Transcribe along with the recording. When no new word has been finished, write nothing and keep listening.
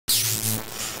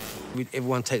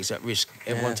Everyone takes that risk.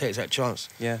 Everyone takes that chance.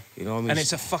 Yeah. You know what I mean? And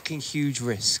it's a fucking huge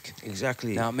risk.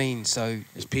 Exactly. You know what I mean? So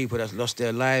there's people that's lost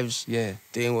their lives. Yeah.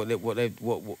 Doing what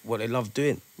they love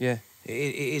doing. Yeah.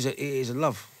 It is a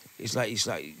love. It's like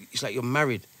you're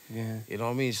married. Yeah. You know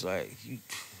what I mean? It's like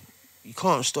you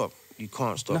can't stop. You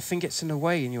can't stop. Nothing gets in the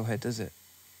way in your head, does it?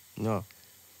 No.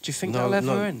 Do you think that'll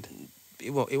ever end?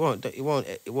 It won't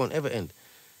ever end.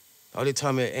 The only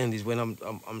time it ends is when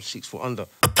I'm 6 foot under.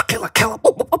 Killer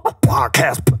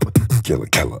podcast.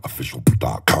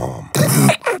 KillerOfficial.com.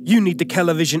 You need the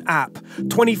Television app.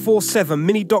 24/7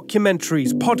 mini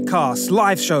documentaries, podcasts,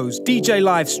 live shows, DJ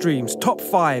live streams, top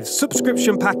fives,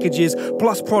 subscription packages,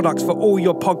 plus products for all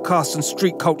your podcasts and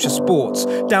street culture sports.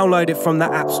 Download it from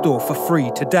the App Store for free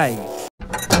today.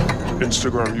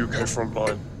 Instagram UK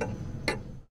Frontline.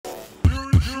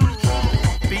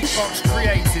 Beatbox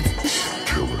created.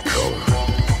 Killer.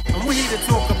 And we're here to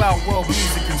talk about world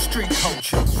music and street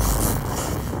culture.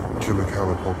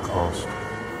 Killer podcast.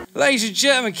 Ladies and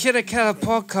gentlemen, Killer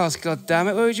podcast, God damn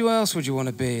it. Where else would you want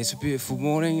to be? It's a beautiful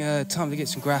morning. Time to get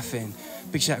some graph in.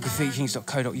 Big shout out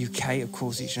graffitikings.co.uk, of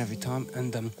course, each and every time.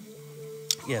 And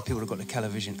people have got the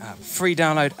Television app. Free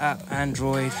download app,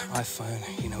 Android, iPhone,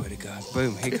 you know where to go.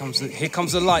 Boom, here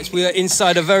comes the lights. We are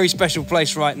inside a very special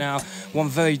place right now. One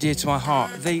very dear to my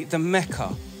heart. The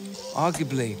Mecca,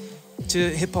 arguably, to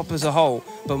hip-hop as a whole,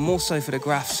 but more so for the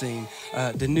graph scene.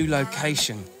 The new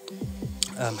location.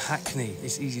 Hackney,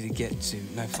 it's easy to get to,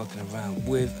 no fucking around,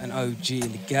 with an OG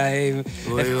in the game.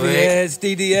 Fbs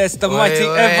Dds, the mighty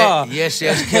ever. Yes,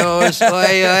 kills.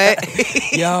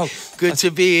 Yo, good to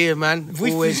be here, man.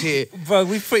 Always here. Bro,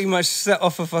 we pretty much set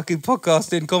off a fucking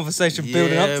podcasting conversation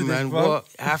building up to man, this, bro. What?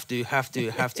 Have to.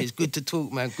 It's good to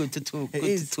talk, man. Good to talk.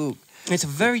 It's a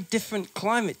very different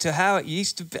climate to how it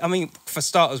used to be. I mean, for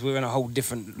starters, we're in a whole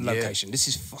different location. This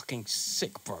is fucking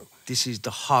sick, bro. This is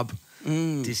the hub.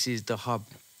 This is the hub.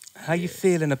 How you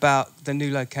feeling about the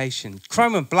new location?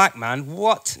 Chrome&Black, man,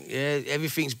 what? Yeah,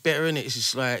 everything's better in it. It's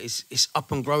just like it's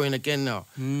up and growing again now.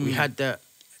 We had that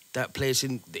place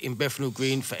in Bethnal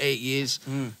Green for 8 years.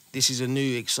 This is a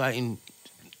new exciting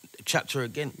chapter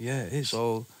again. Yeah, it is.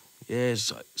 So yeah,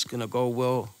 it's gonna go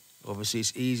well. Obviously,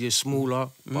 it's easier, smaller,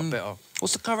 but better.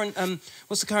 What's the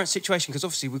current situation? Because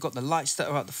obviously we've got the lights that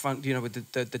are at the front, you know, with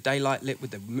the daylight lit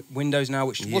with the windows now,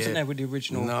 which wasn't there with the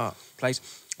original place.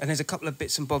 And there's a couple of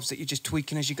bits and bobs that you're just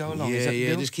tweaking as you go along. Is that the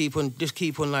deal? Just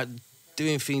keep on like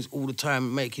doing things all the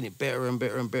time, making it better and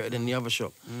better and better than the other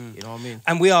shop. You know what I mean?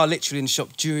 And we are literally in the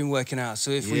shop during working out.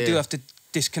 So if we do have to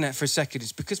disconnect for a second,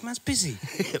 it's because man's busy.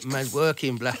 Man's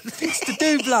working, blood. Things to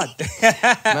do, blood.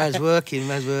 man's working,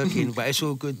 but it's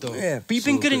all good though. Yeah, but you've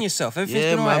been good in yourself. Everything's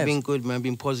been all right. I've been good, man.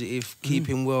 Been positive,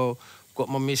 keeping well. Got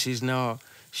my missus now.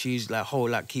 She's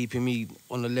like keeping me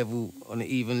on an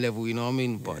even level, you know what I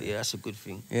mean? But yeah, that's a good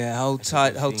thing. Yeah, hold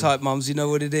tight, mums. You know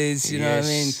what it is. You know what I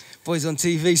mean? Boys on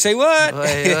TV say what?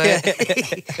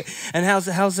 And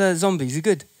how's Zombies? Is he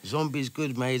good? Zombies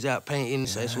good, man. He's out painting,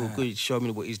 so it's all good. He showed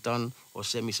me what he's done or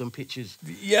sent me some pictures.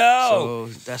 Yo, so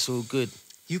that's all good.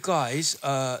 You guys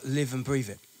live and breathe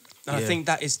it, and I think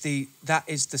that is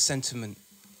the sentiment,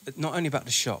 not only about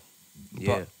the shop,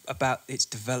 but about its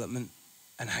development.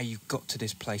 And how you got to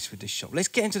this place with this shop. Let's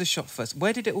get into the shop first.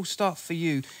 Where did it all start for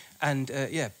you? And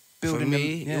building. For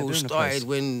me, it all started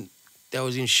when they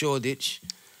was in Shoreditch,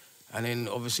 and then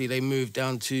obviously they moved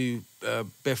down to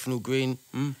Bethnal Green,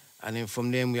 and then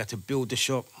from then we had to build the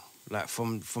shop like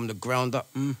from the ground up,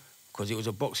 because it was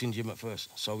a boxing gym at first.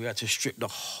 So we had to strip the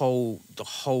whole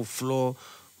floor.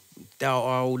 Down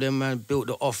all them, man, built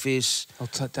the office. We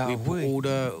put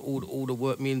all the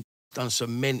work in. Done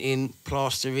cementing,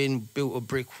 plastering, built a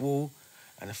brick wall,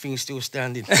 and the thing's still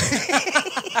standing.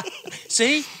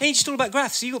 See? It ain't just all about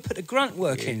graphs. So you got to put the grunt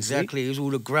work in. Exactly. It was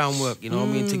all the groundwork, you know what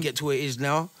I mean? To get to where it is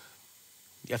now,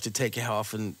 you have to take it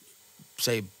off and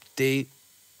say, D,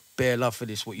 bare love for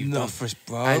this, what you've done. For us,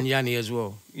 bro. And Yanni as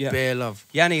well. Yeah. Bare love.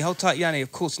 Yanni, hold tight, Yanni.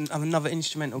 Of course, another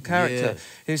instrumental character.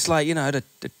 Yeah. It's like, you know, the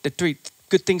three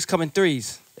good things come in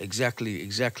threes.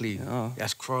 Exactly. Oh.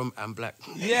 That's Chrome&Black.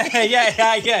 Yeah.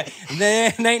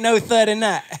 There ain't no third in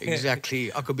that.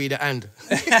 Exactly. I could be the and.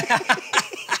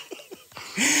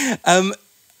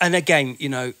 And again, you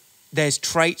know, there's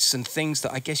traits and things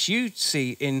that I guess you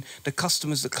see in the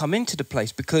customers that come into the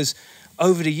place, because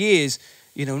over the years,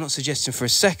 you know, I'm not suggesting for a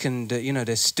second that, you know,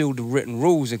 there's still the written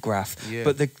rules of graph,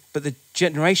 but the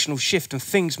generational shift and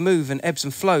things move and ebbs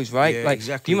and flows, right? Yeah, like,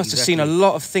 exactly. You must have seen a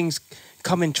lot of things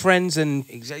come in trends and...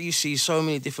 Exactly. You see so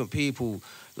many different people,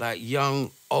 like young,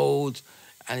 old,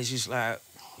 and it's just like,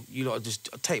 you lot just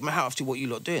take my hat off to what you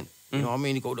lot doing. You know what I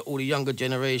mean? You got all the younger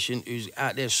generation who's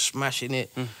out there smashing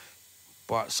it.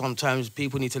 But sometimes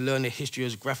people need to learn the history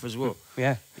of graph as well.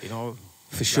 Yeah. You know,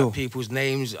 for sure. Like people's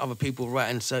names, other people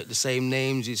writing the same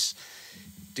names. It's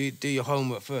do your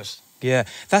homework first. Yeah,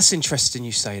 that's interesting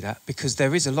you say that, because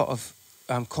there is a lot of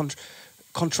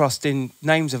contrasting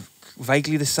names of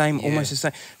vaguely the same, almost the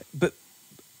same. But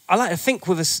I like to think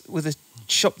with a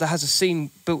shop that has a scene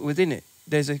built within it,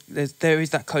 there is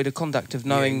that code of conduct of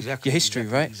knowing your history,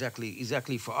 right?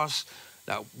 Exactly. For us,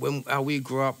 like how we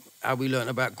grew up, how we learned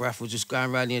about graph was just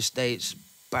going around the estates,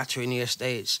 battering the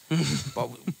estates. But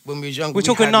when we was younger, we're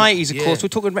talking 90s, of course. We're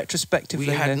talking retrospectively.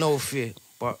 We had no fear,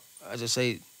 but as I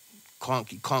say, can't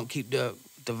keep the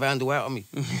vandal out of me.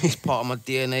 It's part of my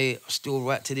DNA. I still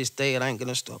write to this day, and I ain't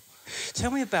gonna stop.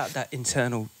 Tell me about that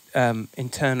internal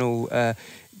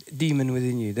demon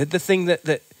within you. The thing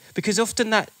that because often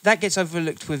that gets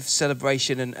overlooked with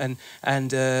celebration and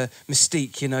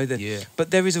mystique, you know.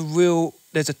 But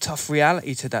there's a tough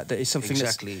reality to that is something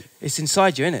it's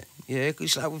inside you, isn't it? Yeah,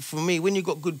 it's like for me, when you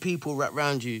got good people right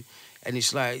around you, and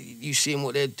it's like you seeing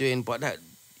what they're doing, but that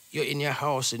you're in your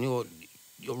house and you're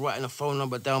writing a phone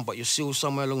number down, but you're still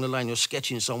somewhere along the line, you're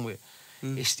sketching somewhere.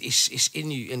 It's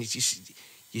in you, and it's just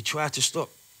you try to stop.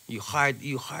 You hide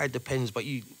the pens, but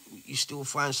you still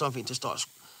find something to start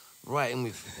writing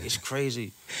with. It's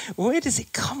crazy. Where does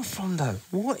it come from, though?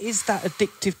 What is that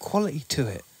addictive quality to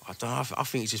it? I don't know. I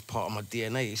think it's just part of my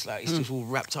DNA. It's like it's just all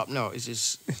wrapped up now. It's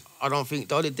just I don't think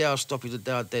the only day I'll stop is the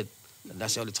day I'm dead, and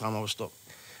that's the only time I will stop.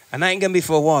 And that ain't gonna be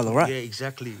for a while, all right? Yeah,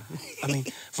 exactly. I mean,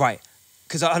 right.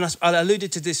 Because I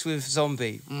alluded to this with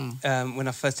Zombie when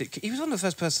I first did. He was one of the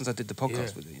first persons I did the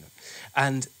podcast with, you know.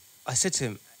 And I said to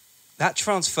him, that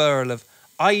transferal of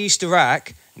I used to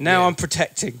rack, now I'm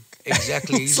protecting.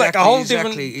 Exactly. It's like a whole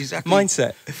different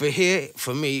mindset.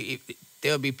 For me,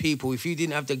 there'll be people. If you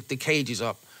didn't have the cages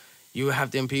up, you would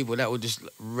have them people that would just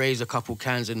raise a couple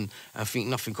cans and think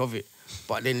nothing of it.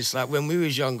 But then it's like when we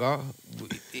was younger,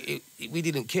 we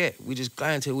didn't care. We just go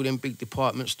into all them big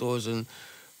department stores and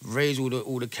raise all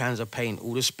the cans of paint,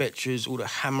 all the Spectres, all the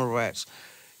Hammerites,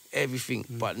 everything.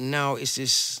 But now it's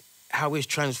just how it's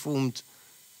transformed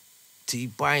to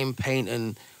buying paint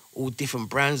and all different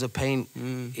brands of paint.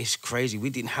 It's crazy. We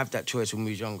didn't have that choice when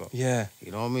we was younger. Yeah.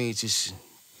 You know what I mean? It's just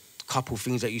a couple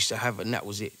things that you used to have and that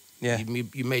was it. Yeah.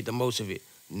 You made the most of it.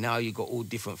 Now you got all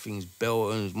different things.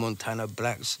 Beltons, Montana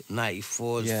Blacks,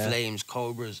 94s, Flames,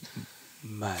 Cobras.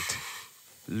 Mad.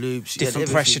 Loops.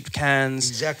 Different pressured cans.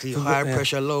 Exactly. High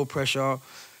pressure, low pressure.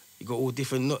 You got all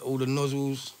the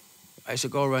nozzles. I used to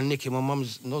go around nicking my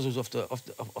mum's nozzles off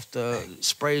the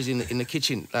sprays in the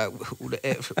kitchen. Like all the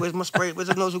air. Where's my spray? Where's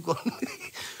the nozzle gone?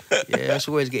 Yeah, that's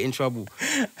always get in trouble.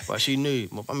 But she knew.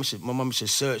 My mum used to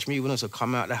search me when I used to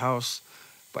come out the house.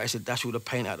 But I used to dash all the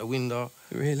paint out the window.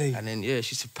 Really? And then she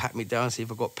used to pat me down, see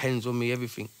if I got pens on me,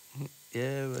 everything.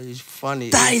 Yeah, but it's funny.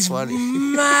 That is funny.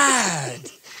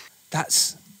 Mad.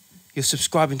 You're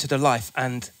subscribing to the life,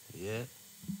 and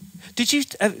did you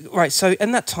right? So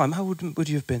in that time, how old would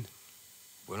you have been?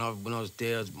 When I was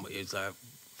there, it was like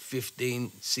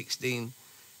 15, 16.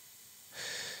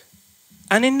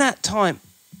 And in that time,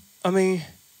 I mean,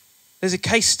 there's a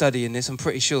case study in this. I'm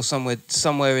pretty sure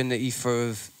somewhere in the ether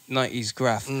of 90s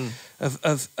graph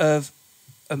of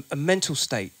a mental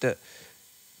state that,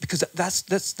 because that's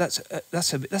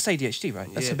ADHD,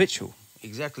 right? That's habitual.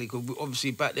 Exactly, because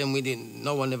obviously back then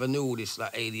no one ever knew all this,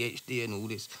 like ADHD and all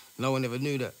this. No one ever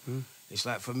knew that. It's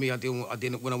like for me, I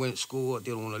didn't. When I went to school, I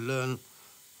didn't want to learn.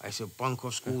 I used to bunk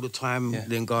off school all the time,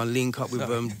 then go and link up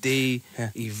with D,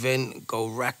 event, go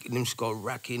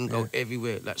racking, go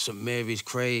everywhere, like St Mary's,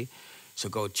 Cray. So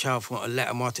go Chalfont,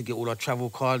 Latimer to get all our travel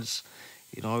cards.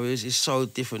 You know, it's so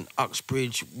different.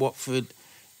 Uxbridge, Watford.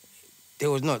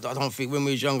 I don't think when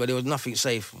we was younger, there was nothing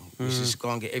safe. We just go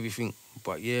and get everything.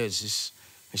 But yeah, it's just,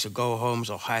 I used to go home,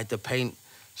 so I hide the paint,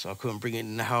 so I couldn't bring it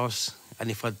in the house.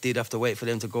 And if I did have to wait for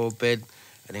them to go to bed,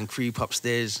 and then creep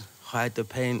upstairs, hide the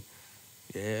paint.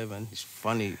 Yeah, man, it's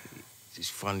funny. It's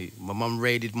funny. My mum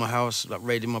raided my house, like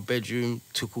raided my bedroom,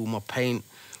 took all my paint,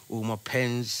 all my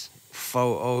pens,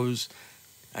 photos,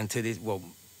 and to this, well,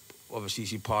 obviously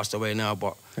she passed away now,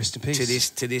 but rest in peace.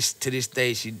 To this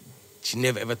day, she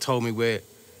never ever told me where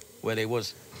they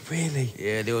was. Really?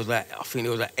 Yeah, there was I think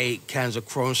there was 8 cans of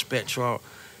Chrome Spectra.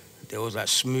 There was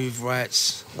Smooth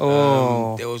Rights.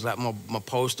 Oh. There was my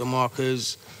poster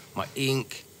markers, my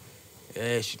ink.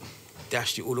 Yeah, she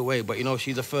dashed it all away. But you know,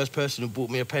 she's the first person who bought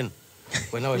me a pen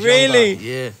when I was really? younger.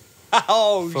 Yeah.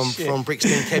 Oh, from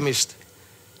Brixton Chemist.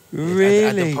 Really?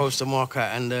 At the poster marker,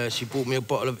 and she bought me a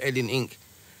bottle of Edding ink.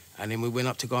 And then we went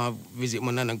up to go and visit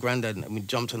my nan and granddad, and we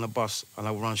jumped on the bus, and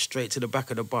I ran straight to the back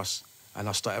of the bus, and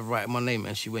I started writing my name,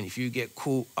 and she went, "If you get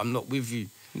caught, I'm not with you."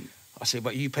 I said,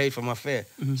 but you paid for my fare,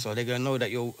 so they're gonna know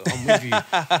that I'm with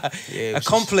you. Yeah,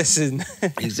 accomplice.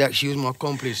 Exactly, she was my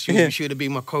accomplice. She would have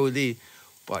been my co-D,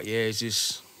 but yeah, it's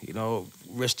just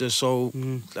rest her soul.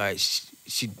 Like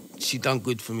she done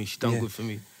good for me. She done good for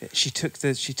me. She took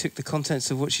the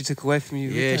contents of what she took away from you.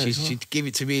 Yeah, she gave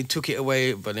it to me, took it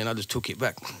away, but then I just took it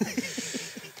back.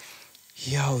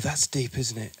 Yo, that's deep,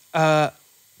 isn't it?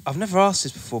 I've never asked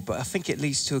this before, but I think it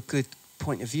leads to a good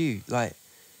point of view. Like,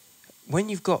 when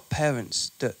you've got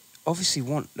parents that obviously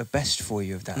want the best for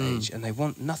you of that age, and they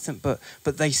want nothing but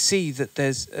they see that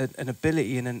there's an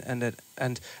ability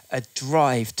and a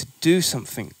drive to do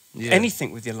something,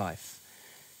 anything with your life.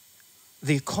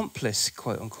 The accomplice,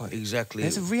 quote unquote. Exactly.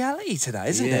 There's a reality to that,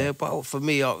 isn't there? Yeah, but for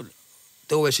me,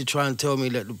 they always should try and tell me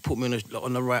that put me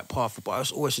on the right path, but I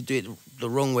always should do it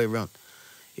the wrong way around.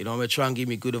 I'm gonna try and give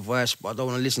me good advice, but I don't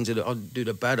want to listen to I'll do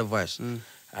the bad advice.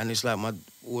 And it's like I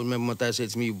remember my dad said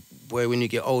to me, boy, when you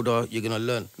get older, you're gonna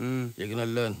learn. You're gonna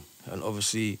learn, and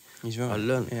obviously, he's right. I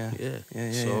learned.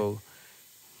 Yeah. So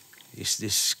it's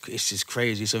just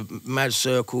crazy. It's a mad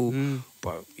circle,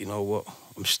 but you know what?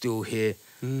 I'm still here,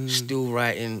 still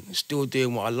writing, still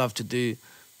doing what I love to do.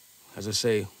 As I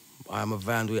say, I'm a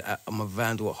vandal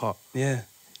at heart. Yeah.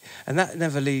 And that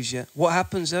never leaves you. What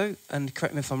happens though, and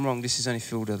correct me if I'm wrong, this is only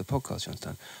field of the podcast, you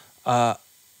understand?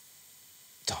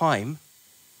 Time,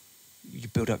 you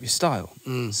build up your style.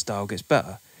 Style gets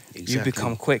better. Exactly. You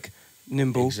become quick,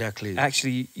 nimble. Exactly.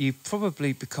 Actually, you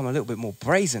probably become a little bit more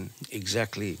brazen.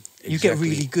 Exactly. You get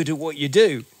really good at what you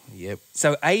do. Yep.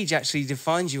 So age actually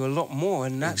defines you a lot more,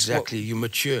 and that's exactly. You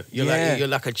mature. You're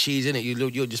like a cheese, innit?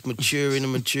 You're just maturing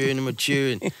and maturing and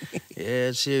maturing.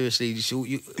 Yeah, seriously.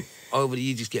 Over the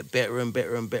years, you just get better and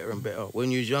better and better and better.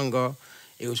 When you was younger,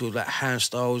 it was all like hand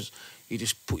styles. You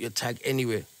just put your tag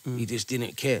anywhere. You just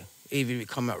didn't care. Even if it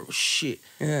come out shit,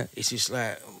 it's just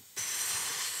like,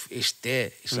 it's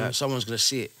there. It's like someone's gonna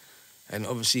see it. And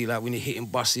obviously, like when you're hitting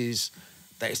buses,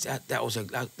 that was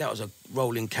a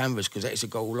rolling canvas, because that used to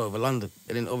go all over London.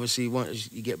 And then obviously, once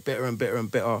you get better and better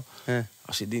and better,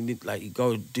 I said, like you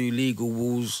go do legal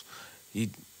walls, you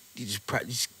just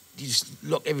practice. You just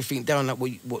lock everything down, like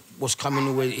what's coming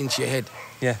all the way into your head.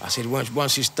 Yeah. I said,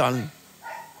 once it's done,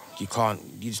 you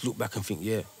just look back and think,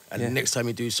 And the next time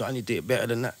you do something, you do it better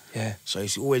than that. Yeah. So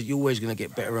you're always going to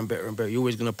get better and better and better. You're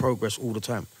always going to progress all the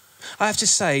time. I have to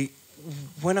say,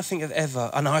 when I think of Ever,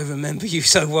 and I remember you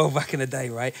so well back in the day,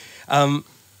 right? I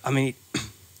mean,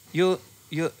 you're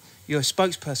a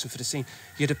spokesperson for the scene.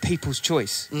 You're the people's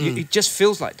choice. It just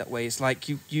feels like that way. It's like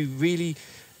you really...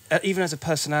 even as a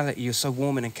personality, you're so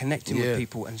warming and connecting with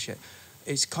people and shit.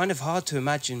 It's kind of hard to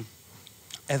imagine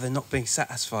Ever not being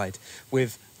satisfied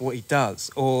with what he does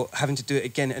or having to do it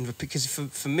again. And because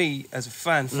for me, as a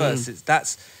fan first,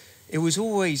 it was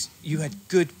always, you had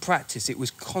good practice. It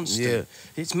was constant.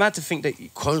 Yeah. It's mad to think that...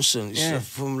 Constant. Yeah.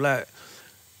 From like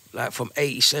from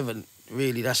 87,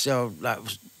 really, that's how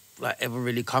like Ever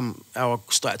really come, how I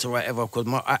started to write Ever. Because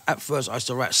at first I used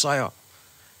to write Sire,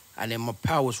 and then my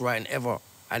pal was writing Ever.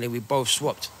 And then we both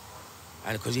swapped,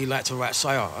 and because he liked to write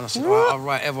Sire, and I said, I'll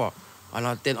write Ever.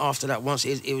 And then after that, once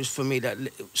it was for me, that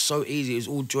it was so easy. It was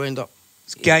all joined up.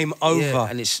 It's game over. Yeah,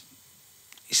 and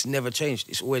it's never changed.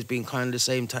 It's always been kind of the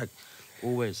same tag,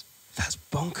 always. That's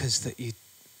bonkers that you...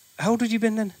 How old had you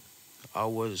been then? I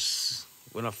was,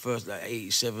 when I first,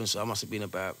 87, so I must have been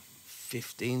about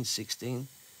 15, 16.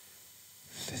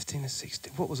 15 or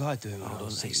 16. What was I doing when I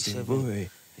was 16? Boy.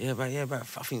 About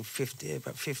I think 50,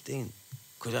 about 15.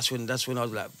 Because that's when I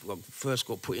was first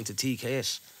got put into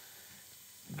TKS.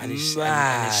 And it's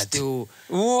still...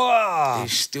 Wow!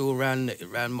 It's still around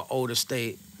my old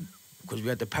estate, because we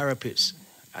had the parapets,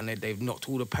 and they've knocked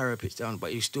all the parapets down,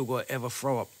 but you've still got Ever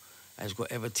Throw Up, and it's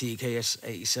got Ever TKS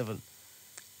 87.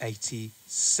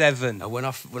 87. And when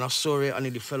I saw it, I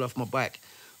nearly fell off my bike.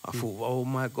 I thought, oh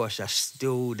my gosh, that's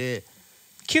still there.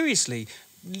 Curiously,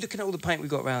 looking at all the paint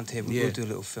we've got around here, we'll do a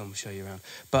little film, show you around.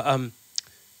 But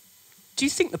do you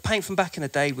think the paint from back in the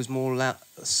day was more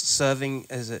serving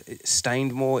as it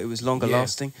stained more? It was longer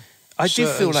lasting. I do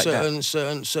feel like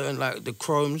certain like the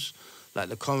chromes, like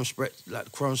the chrome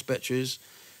Spectres.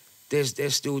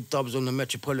 There's still dubs on the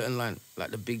Metropolitan line,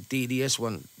 like the big DDS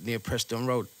one near Preston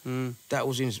Road. That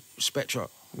was in Spectra,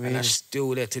 and that's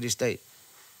still there to this day.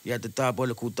 You had the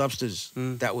Diabolical Dubsters.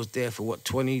 That was there for,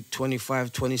 20,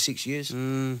 25, 26 years?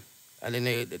 And then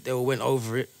they all went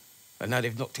over it, and now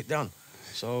they've knocked it down.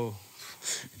 So...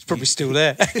 It's probably still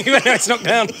there. Even though it's knocked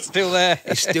down, it's still there.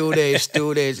 It's still there, it's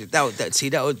still there. That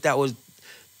was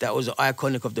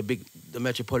iconic of the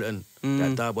Metropolitan,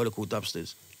 that Diabolical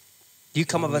Dubsters. You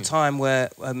come of a time where,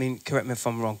 I mean, correct me if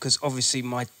I'm wrong, because obviously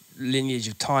my lineage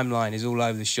of timeline is all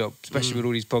over the shop, especially with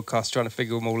all these podcasts trying to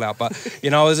figure them all out. But, you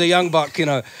know, as a young buck, you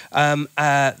know,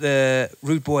 the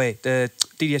Rude Boy, the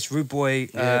DDS Rude Boy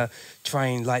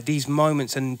train, like these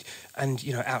moments and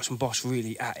you know, Ouch and Boss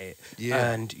really at it.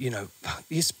 Yeah. And, you know,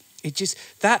 it just,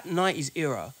 that 90s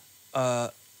era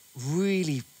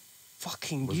really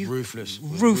fucking... Was ruthless.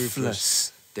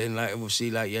 Ruthless. Then, like,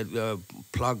 obviously, like, you had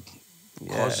Plug,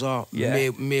 Kozza,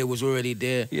 Mir was already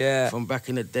there from back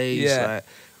in the days. Yeah. Like,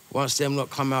 once them lot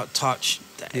come out, Touch,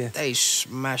 they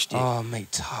smashed it. Oh,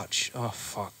 mate, Touch. Oh,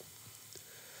 fuck.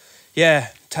 Yeah,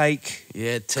 Take.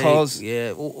 Yeah, Take. Cos.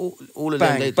 Yeah, all of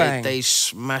them, they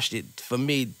smashed it. For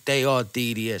me, they are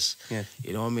DDS. Yeah.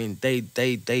 You know what I mean? They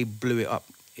blew it up.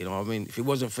 You know what I mean? If it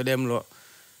wasn't for them lot,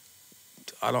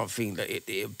 I don't think that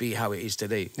it'd be how it is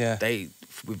today. Yeah. They,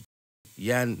 with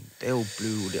Yan, they all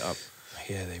blew it up.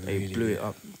 Yeah, they really blew it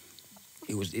up.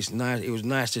 It's nice. It was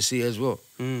nice to see as well.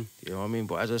 You know what I mean?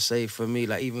 But as I say, for me,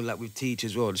 like even like with Teach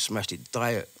as well, they smashed it.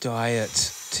 Diet,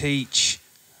 Teach.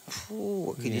 Ooh,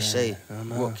 what can you say?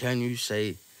 What can you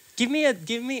say? Give me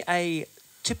a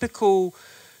typical.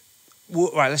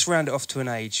 Right, let's round it off to an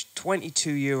age.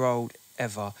 22-year-old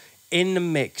ever in the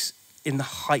mix in the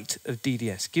height of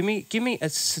DDS. Give me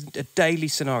a daily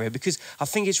scenario, because I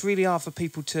think it's really hard for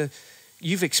people to.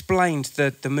 You've explained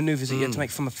the manoeuvres that you had to make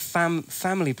from a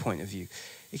family point of view.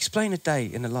 Explain a day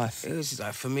in the life. It was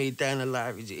like, for me, day in the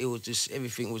life, it was just,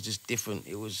 everything was just different.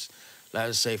 It was, like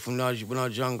I say, when I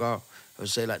was younger, I would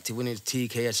say, like, when it was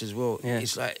TKS as well,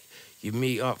 it's like, you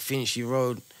meet up, finish your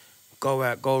road, go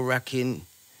out, go racking,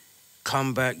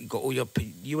 come back, you got all your,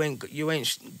 you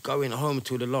ain't going home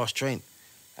until the last train,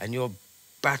 and you're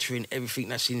battering everything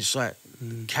that's in sight.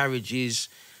 Carriages,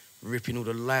 ripping all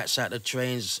the lights out the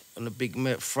trains on the big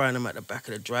Met, throwing them at the back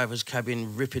of the driver's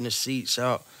cabin, ripping the seats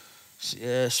out,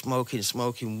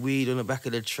 smoking weed on the back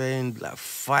of the train, like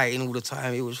fighting all the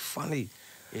time. It was funny.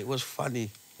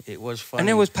 And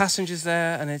there was passengers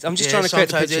there, and I'm just trying to create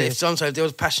the picture. Sometimes there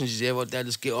was passengers there, but they'd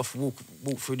just get off, walk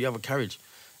through the other carriage,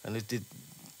 and they did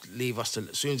leave us.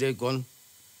 As soon as they're gone,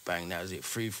 bang, that was it.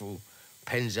 Free for all,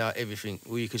 pens out, everything.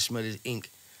 All you could smell is ink.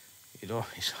 You know,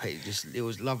 it's like it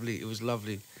was lovely. It was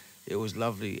lovely. It was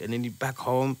lovely. And then you back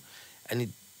home and you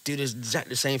do this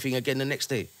exactly the same thing again the next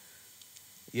day.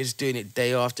 You're just doing it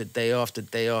day after day after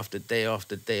day after day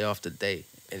after day after day.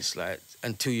 It's like,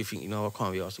 until you think, you know, I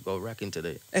can't be asked to go racking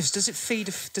today. Does it feed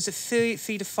a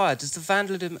fire? Does the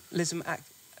vandalism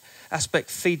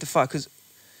aspect feed the fire? Because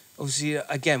obviously,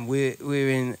 again, we're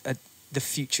in the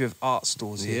future of art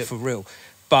stores here, for real.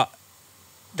 But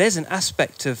there's an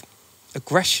aspect of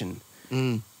aggression.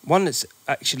 One that's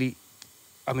actually...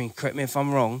 I mean, correct me if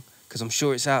I'm wrong, because I'm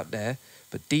sure it's out there,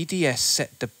 but DDS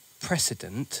set the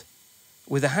precedent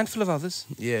with a handful of others.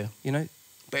 Yeah. You know?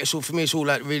 But it's all, for me, it's all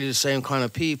like really the same kind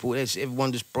of people.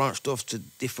 Everyone just branched off to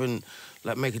different,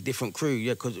 like make a different crew.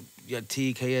 Yeah, because you had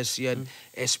TKS, you had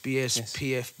SBS,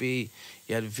 PFB,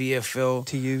 you had VFL.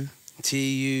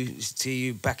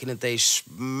 TU back in the day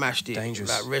smashed it. Dangerous.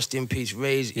 Like, rest in peace,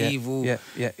 Raise, Evil,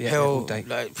 Hell.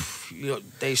 Like, you know,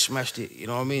 they smashed it, you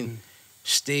know what I mean?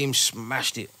 Steam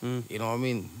smashed it, you know what I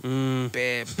mean?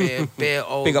 Bare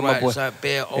old writers, like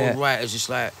bare old writers. Just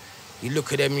like, you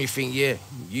look at them and you think,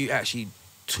 you actually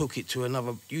took it to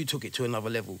another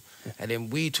level, and then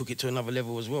we took it to another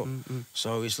level as well.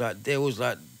 So it's like, there was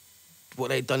like what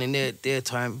they done in their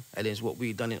time, and it's what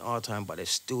we done in our time, but they're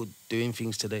still doing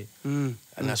things today. And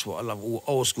that's what I love. All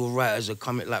old school writers are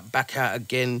coming like back out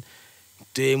again,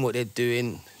 doing what they're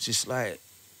doing. It's just like,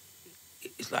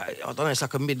 it's like, I don't know, it's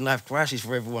like a midlife crisis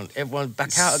for everyone. Everyone's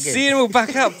back out again. Seeing them all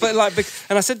back out, but like,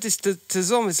 and I said this to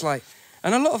Zom, it's like,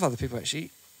 and a lot of other people actually,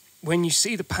 when you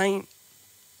see the paint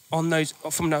on those,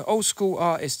 from the old school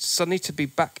artists, suddenly to be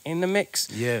back in the mix,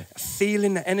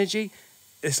 feeling the energy,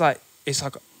 it's like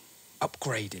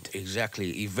upgraded.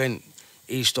 Exactly. Event,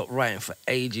 he stopped writing for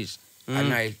ages. And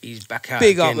now he's back out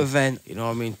Big again. up Event. You know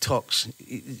what I mean? Tox,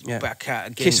 back out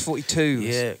again. Kiss 42.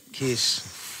 Yeah,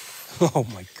 Kiss. Oh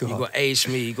my God. You got Ace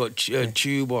Me, you got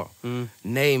Tuba,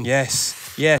 Name. Yes.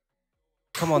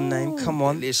 Come on, Name, come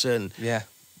on. Listen. Yeah.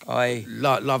 I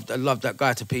love that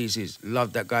guy to pieces.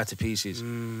 Love that guy to pieces. You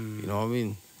know what I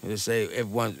mean? They say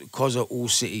everyone, because of All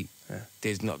City,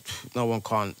 there's no one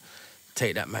can't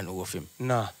take that mantle off him.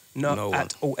 No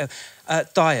at all.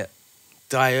 Diet.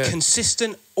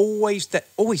 Consistent, always there.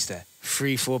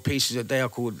 3-4 pieces a day are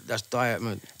called, that's Diet,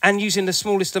 man. And using the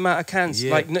smallest amount of cans.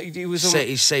 Like, it was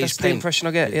that's the impression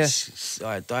I get,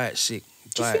 Diet sick.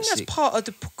 Do you think that's part of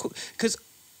the... Because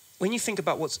when you think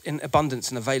about what's in abundance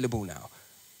and available now,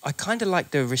 I kind of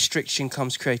like the restriction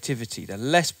comes creativity, the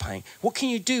less paint. What can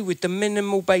you do with the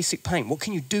minimal basic paint? What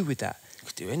can you do with that? You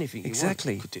could do anything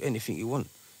Exactly. you want. You could do anything you want.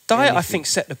 Diet, Anything.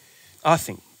 I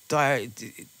think. Diet,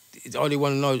 the only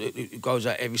one knows it goes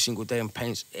out every single day and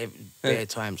paints bare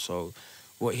time. So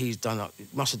what he's done,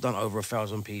 must have done over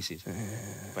 1,000 pieces.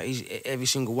 But every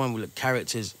single one with the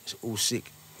characters, it's all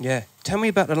sick. Yeah. Tell me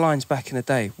about the lines back in the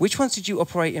day. Which ones did you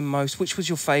operate in most? Which was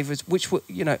your favourites? Which were,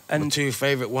 you know, and... My two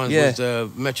favourite ones was the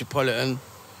Metropolitan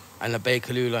and the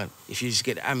Bakerloo line. If you just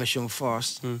get the Amersham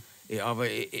fast,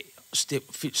 it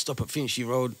stop at Finchley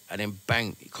Road and then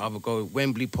bang, you can either go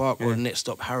Wembley Park or the next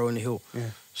stop Harrow on the Hill.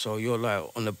 Yeah. So you're like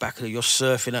on the back of you're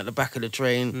surfing at the back of the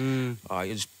train.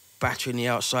 You're just battering the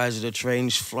outsides of the train,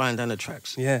 just flying down the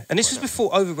tracks. Yeah. And this was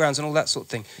before overgrounds and all that sort of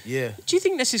thing. Yeah. Do you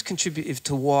think this is contributive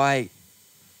to why,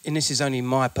 and this is only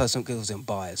my personal skills and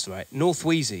bias, right? North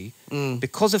Wheezy,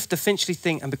 because of the Finchley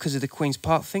thing and because of the Queen's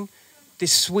Park thing,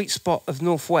 this sweet spot of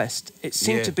Northwest, it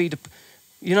seemed to be the,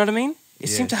 you know what I mean? It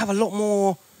seemed to have a lot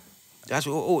more. That's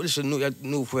what. Listen,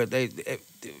 Northwest, they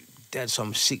had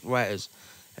some sick writers.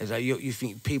 It's like you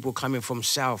think people coming from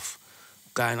south,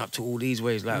 going up to all these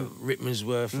ways like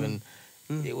Rickmansworth and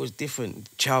it was different.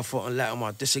 Chalfont and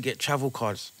Latimer just to get travel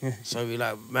cards. So we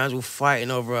like man's all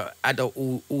fighting over an adult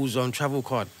all zone travel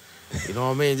card. You know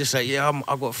what I mean? Just like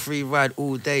I got free ride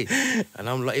all day, and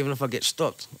I'm like even if I get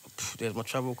stopped, there's my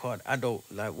travel card. Adult,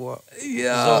 like what?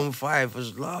 Yeah. Zone 5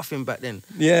 was laughing back then.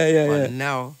 But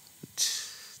now,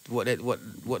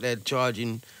 what they're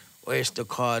charging, Oyster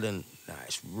card and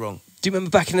it's wrong. Do you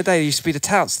remember back in the day, there used to be the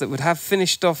touts that would have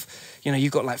finished off, you know,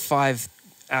 you've got like 5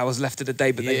 hours left of the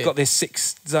day, but they've got this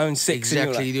zone 6.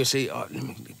 Exactly. And you'll say, go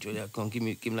on, give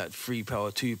me like £3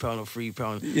 or £2 or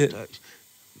 £3. Yeah. Like,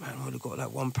 man, I would have got like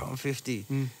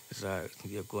 £1.50. It's like,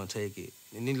 go and take it.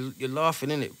 And then you're laughing,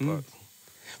 innit? But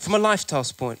from a lifestyle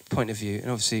point of view,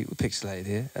 and obviously we're pixelated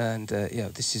here, and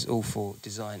this is all for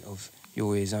design of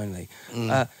your ears only.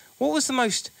 What was the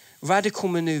most radical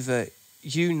manoeuvre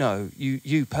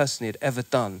you personally had ever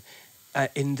done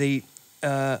in the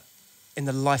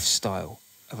lifestyle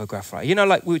of a graph writer? You know,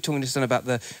 like we were talking just then about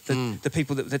the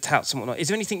people that the touts and whatnot. Is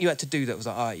there anything you had to do that was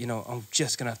like, all right, you know, I'm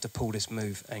just gonna have to pull this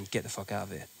move and get the fuck out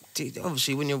of here?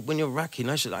 Obviously, when you're racking,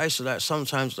 I used to like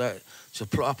sometimes like to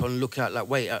plot up and look out, like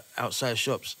wait outside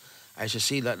shops. I used to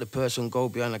see like the person go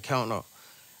behind the counter,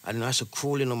 and then I used to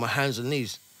crawl in on my hands and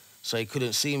knees so he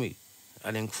couldn't see me,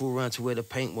 and then crawl around to where the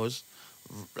paint was,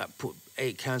 like put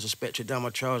 8 cans of Spectra down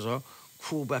my trouser,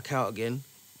 crawl back out again,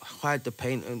 hide the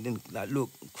paint, and then like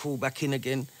look, crawl back in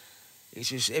again. It's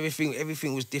just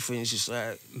everything was different. It's just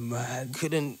like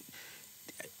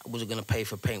I wasn't gonna pay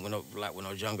for paint when I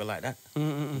was younger like that.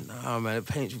 No man, the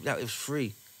paint that was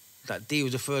free. Like D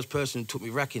was the first person who took me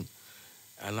racking,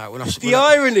 and like when I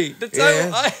irony, the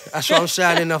total. That's what I'm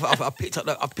saying. I picked up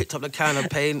the can of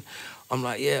paint. I'm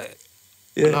like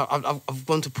And I've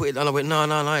gone to put it, and I went no,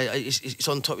 it's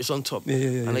on top,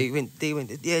 And D went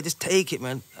just take it,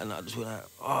 man. And I just went like,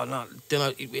 oh no.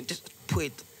 Then he went just put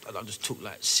it, and I just took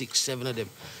like 6, 7 of them.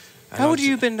 And how old have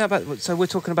you been about? So we're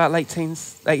talking about late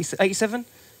teens, 87,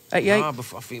 88. Nah, I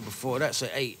think before that, so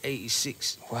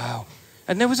 86. Wow.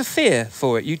 And there was a fear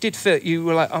for it. You did feel, you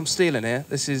were like, I'm stealing here.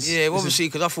 This is obviously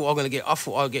because I thought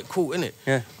I'd get caught in it.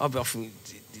 Yeah. I think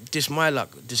this my luck,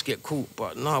 just get caught.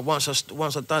 But no, once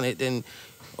I done it, then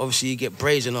obviously you get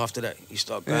brazen after that. You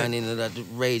start going into that,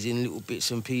 raising little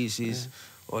bits and pieces.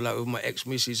 Or like with my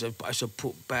ex-missus, I used to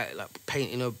put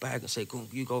paint in her bag and say, "Go,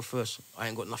 you go first. I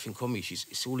ain't got nothing on me.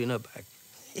 It's all in her bag."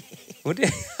 What?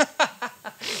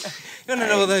 You don't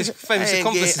know all those famous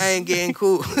accomplices. I ain't getting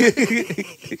caught.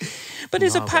 But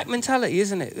there's a pack mentality,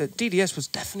 isn't it? DDS was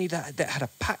definitely that had a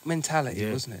pack mentality,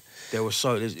 wasn't it?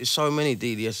 There's so many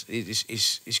DDS.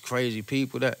 It's crazy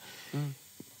people that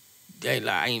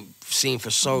I ain't seen for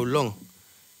so long,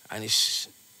 and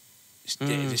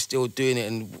they're still doing it.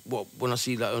 And when I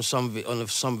see that on some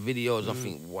videos, I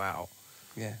think, wow.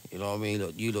 Yeah. You know what I mean?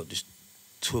 Look, you lot just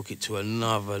took it to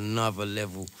another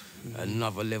level,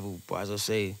 another level. But as I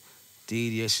say,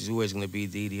 DDS is always going to be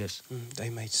DDS. They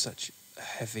made such a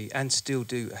heavy, and still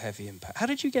do a heavy impact. How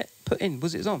did you get put in?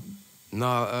 Was it on?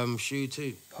 No, Shoe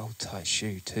 2. Hold tight,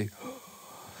 Shoe 2.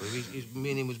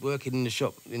 Me and him was working in the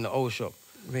shop, in the old shop.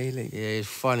 Really? Yeah, it's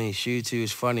funny. Shoe 2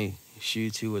 is funny. Shoe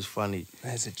 2 was funny.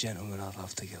 There's a gentleman I'd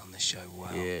love to get on the show.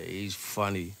 Wow. Yeah, he's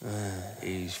funny.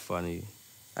 He's funny.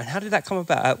 And how did that come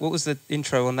about? What was the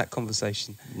intro on that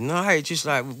conversation? No, it's just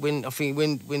like when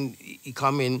he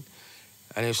come in,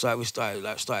 and it's like we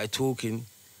started talking,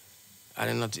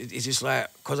 and then it's just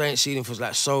like because I ain't seen him for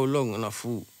like so long, and I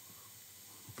thought,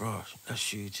 bro,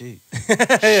 that's you too.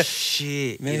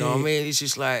 Shit, you know what I mean? It's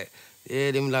just like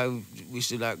then like we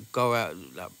used to like go out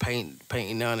like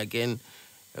painting now and again.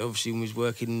 Obviously, when we was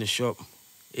working in the shop,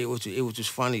 It was just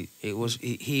funny. It was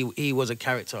he was a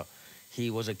character. He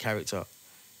was a character.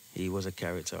 He was a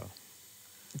character.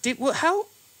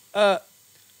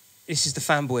 This is the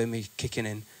fanboy in me kicking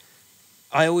in.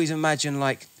 I always imagine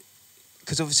like,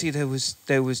 because obviously there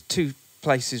was 2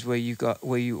 places where you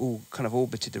all kind of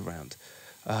orbited around,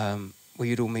 where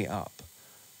you'd all meet up.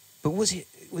 But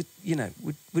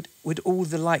would all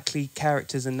the likely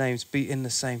characters and names be in the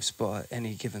same spot at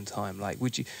any given time? Like,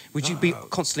 would you be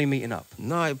constantly meeting up?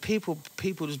 No, people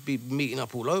just be meeting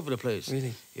up all over the place.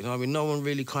 Really? You know what I mean? No one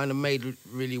really kind of made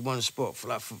really one spot.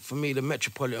 For me, the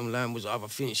metropolitan line was either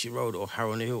Finchley Road or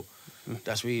Harrow on the Hill.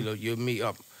 That's where you meet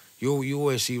up. You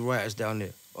always see writers down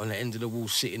there on the end of the wall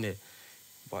sitting there.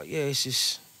 But yeah, it's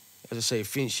just, as I say,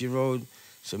 Finchley Road.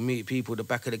 So meet people at the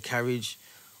back of the carriage,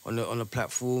 on the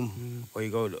platform, or you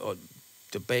go to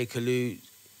the Bakerloo,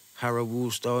 Harrow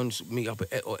Woolstones, meet up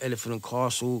at Elephant and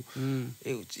Castle.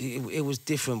 It was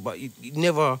different, but you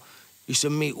never used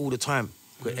to meet all the time.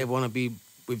 Because everyone would be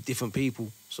with different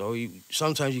people. So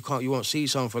sometimes you won't see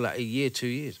someone for like a year, 2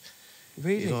 years.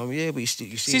 Really? You know what I mean? Yeah, but you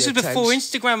see this was before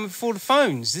Instagram, before the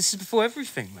phones. This is before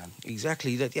everything, man.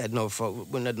 Exactly. That you had no phone.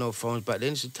 When they had no phones back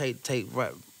then, to take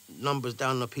write numbers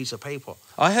down on a piece of paper.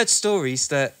 I heard stories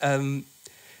that and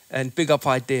big up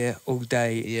Idea all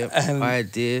day. Yep,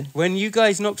 Idea. When you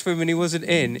guys knocked for him and he wasn't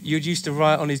in, you'd used to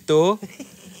write on his door.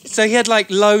 So he had like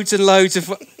loads and loads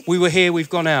of, we were here, we've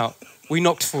gone out. We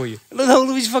knocked for you. The whole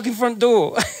of his fucking front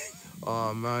door.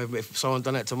 Oh, man, if someone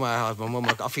done that to my house,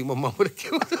 I think my mum would have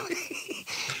killed me.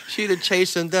 She'd have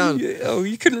chased them down. Oh,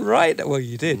 you couldn't write that. Well,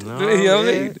 you did. No, you know what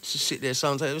I mean? Just sit there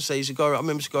sometimes. I used to go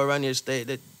around the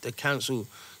estate, the council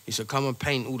used to come and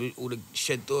paint all the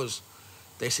shed doors.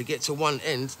 They used to get to one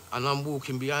end, and I'm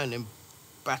walking behind them,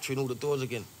 battering all the doors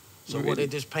again. So what they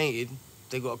just painted,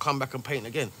 they got to come back and paint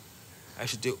again. I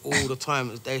used to do it all the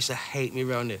time. They used to hate me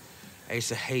around there. They used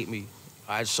to hate me.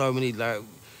 I had so many, like,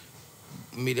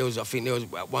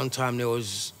 at one time there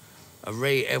was a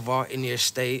Ray Ever in the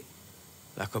estate,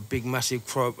 like a big massive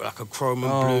Chrome and Blue.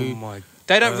 Oh my!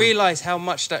 They don't realise how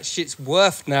much that shit's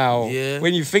worth now. Yeah.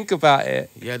 When you think about it.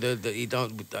 Yeah,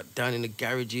 down in the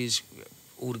garages,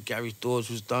 all the garage doors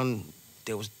was done.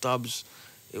 There was dubs.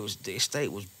 The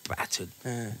estate was battered,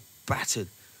 battered.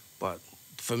 But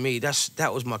for me,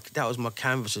 that was my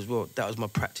canvas as well. That was my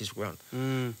practice ground.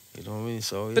 You know what I mean?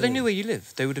 So. But they knew where you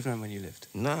lived. They would have known where you lived.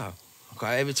 Nah.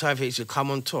 Okay, every time it used to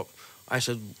come on top, I used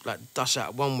to like dust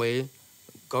out one way,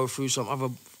 go through some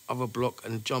other block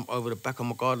and jump over the back of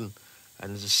my garden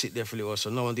and just sit there for a little while so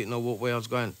no one didn't know what way I was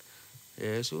going.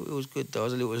 Yeah, so it was good though. I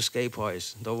was a little escape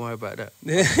artist. Don't worry about that.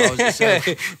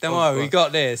 Don't worry, we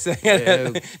got this.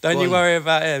 Don't you worry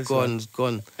about it. Gone.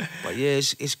 But yeah,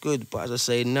 it's good. But as I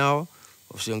say now,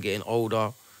 obviously I'm getting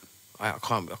older. I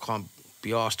can't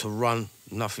be asked to run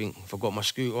nothing. If I got my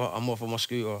scooter, I'm off on my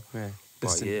scooter. Yeah.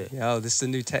 But this is the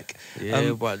new tech.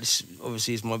 Yeah, but this,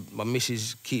 obviously it's my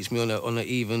missus keeps me on a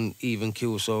even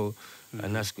kill, so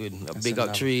and that's good. Big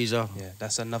up Teresa. Yeah,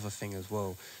 that's another thing as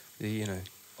well. You know,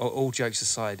 all jokes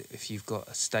aside, if you've got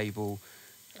a stable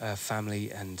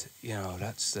family, and you know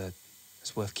that's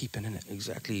worth keeping, isn't it?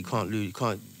 Exactly. You can't lose.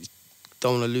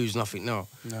 Don't want to lose nothing now.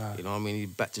 No. You know what I mean? You're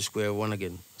back to square one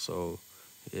again. So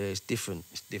yeah, it's different.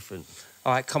 It's different.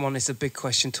 All right, come on, it's a big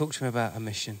question. Talk to me about a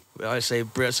mission. I say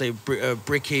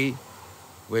Bricky,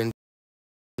 when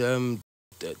done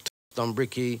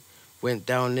Bricky, went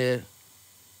down there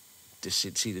to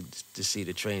see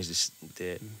the trains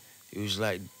there. It was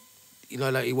like, you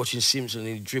know, like you're watching Simpsons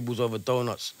and he dribbles over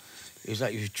donuts. It was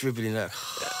like he was dribbling like,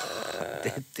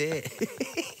 they're there.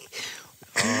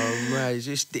 Oh man, it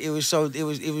was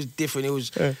different. It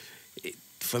was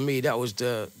for me. That was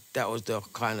the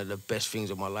kind of the best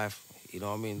things of my life. You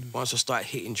know what I mean? Once I started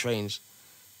hitting trains,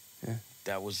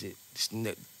 that was it. Just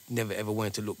never ever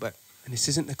wanted to look back. And this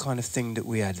isn't the kind of thing that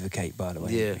we advocate, by the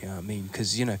way. Yeah. You know what I mean?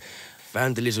 Because, you know,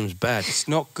 vandalism's bad. It's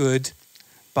not good,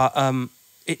 but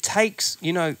it takes,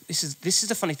 you know, this is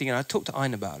the funny thing, and I talked to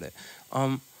Ein about it.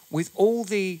 With all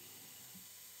the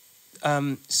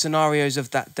scenarios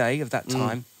of that day, of that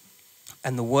time,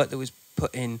 and the work that was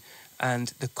put in, and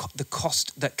the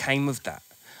cost that came of that,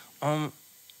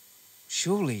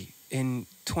 surely in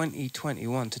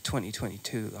 2021 to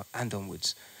 2022 and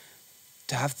onwards,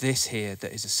 to have this here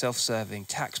that is a self-serving,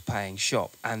 tax-paying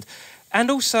shop, and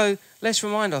also, let's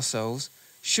remind ourselves,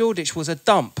 Shoreditch was a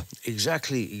dump.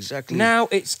 Exactly. Now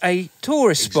it's a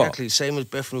tourist spot. Exactly, same as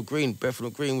Bethnal Green. Bethnal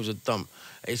Green was a dump.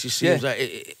 It just seems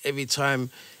like every time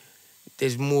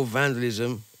there's more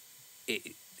vandalism,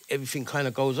 everything kind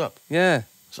of goes up. Yeah.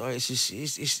 So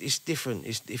it's different.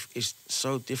 It's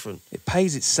so different. It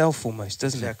pays itself almost,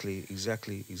 doesn't it?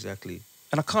 Exactly.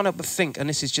 And I can't help but think, and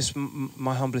this is just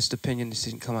my humblest opinion, this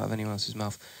didn't come out of anyone else's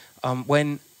mouth,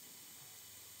 when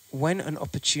an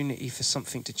opportunity for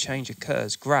something to change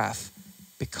occurs, graph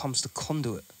becomes the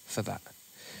conduit for that.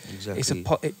 Exactly.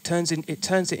 It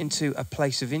turns it into a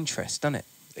place of interest, doesn't it?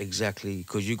 Exactly,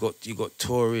 because you got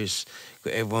tourists,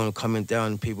 got everyone coming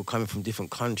down, people coming from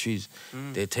different countries.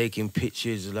 They're taking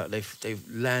pictures, like they've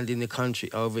landed in the country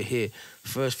over here.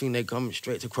 First thing, they come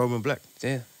straight to Chrome&Black.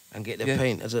 Yeah. And get their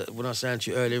paint. When I was saying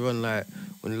to you earlier on, like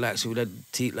when the likes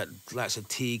of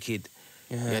T Kid,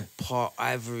 you had Part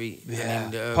Ivory. Yeah.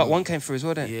 And, Part 1 came through as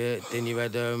well, didn't it? Yeah. Then you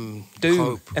had Doom,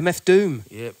 Cope. MF Doom.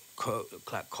 Yeah.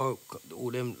 Cope,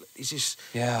 all them. It's just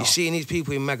you're seeing these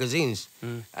people in magazines,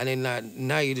 and then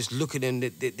now you just look at them.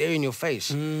 They're in your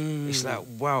face. It's like,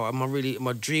 wow, am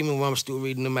I dreaming while I'm still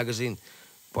reading the magazine?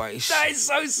 But That is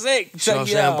so sick. You know what I'm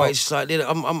saying? But it's like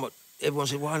everyone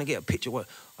said, "Why don't I get a picture?"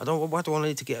 Why do I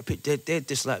need to get a picture? They're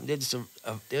just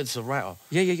a writer.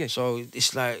 Yeah. So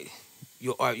it's like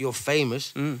you're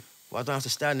famous. But I don't have to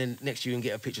stand next to you and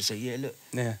get a picture. Say, yeah, look.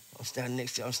 Yeah. I'm standing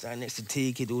next to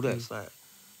T Kid. All that. It's like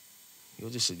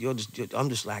I'm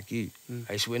just like you.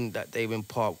 It's when that day when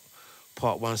Part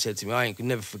 1 said to me, I could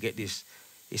never forget this.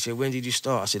 He said, when did you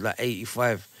start? I said, like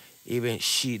 85. He went,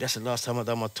 shit, that's the last time I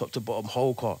done my top to bottom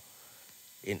whole car.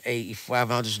 In 85,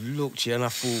 and I just looked here and I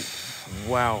thought,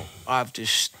 wow, I've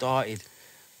just started.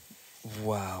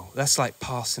 Wow, that's like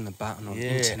passing the baton on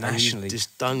internationally. And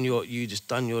you just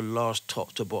done your last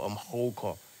top to bottom whole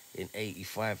car in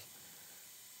 85.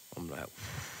 I'm like,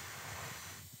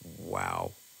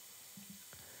 wow.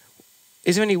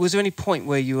 Was there any point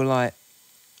where you were like,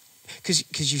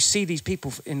 because you see these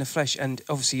people in the flesh, and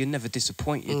obviously you're never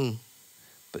disappointed.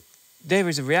 But there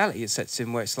is a reality that sets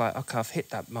in where it's like, okay, I've hit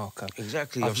that marker.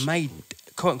 Exactly. I've made,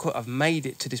 quote unquote, I've made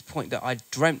it to this point that I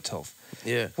dreamt of.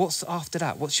 Yeah. What's after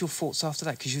that? What's your thoughts after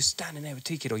that? Because you're standing there with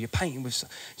T-Kid or you're painting with...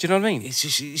 Do you know what I mean? It's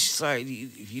just like,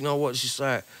 you know what? It's just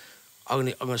like, I'm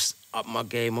gonna up my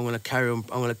game. I'm gonna carry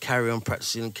on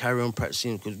practicing,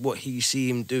 because what you see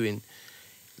him doing,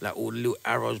 like all the little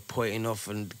arrows pointing off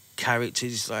and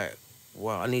characters, it's like,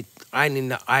 wow, I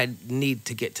need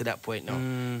to get to that point now.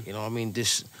 You know what I mean?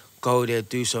 Just go there,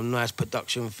 do some nice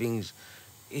production things.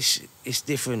 It's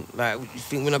different. Like, you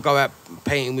think when I go out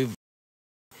painting with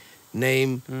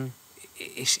Name,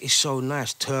 it's so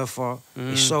nice. Turfer,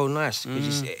 it's so nice.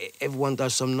 Everyone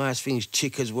does some nice things.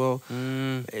 Chick as well.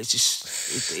 It's just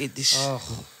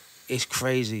it's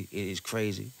crazy. It is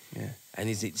crazy. Yeah. And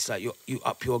it's like you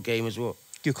up your game as well.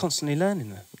 You're constantly learning,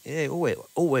 though. Yeah,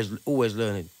 always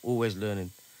learning. No You're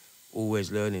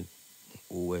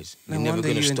never wonder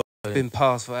gonna you've stop. been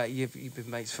past for you've been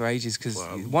mates for ages, because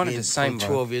one of the same.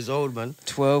 12 years old, man.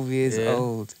 12 years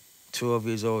old. 12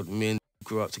 years old. Me and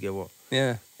grew up together.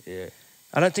 Yeah. Yeah.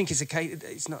 I don't think it's a case.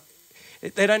 It's not.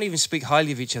 They don't even speak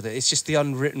highly of each other. It's just the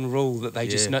unwritten rule that they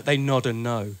just know, they nod and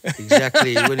know.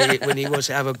 Exactly. when he wants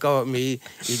to have a go at me,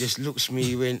 he just looks at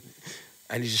me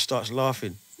and he just starts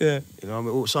laughing. Yeah. You know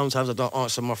what I mean? Sometimes I don't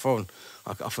answer my phone.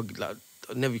 I forget, like,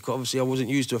 obviously I wasn't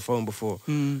used to a phone before.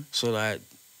 So like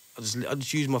I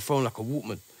just use my phone like a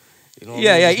Walkman. You know what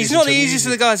I mean? He's not the easiest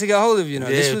of the guys to get hold of, you know.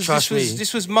 Yeah,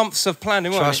 This was months of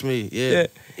planning, wasn't it? Trust me, yeah.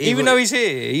 Even though he's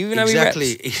here, even though he reps.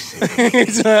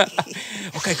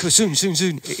 Okay, cool,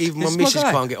 soon. Even my missus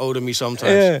can't get hold of me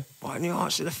sometimes. Yeah. Why didn't you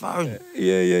answer the phone?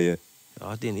 Yeah.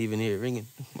 I didn't even hear it ringing.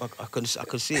 I could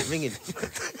see it ringing.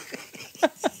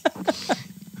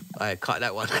 Alright, cut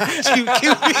that one.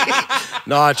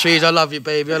 Nah, Trees, I love you,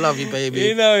 baby.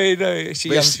 You know.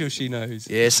 I'm sure she knows.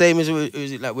 Yeah, same as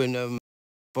it like when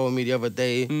phoned me the other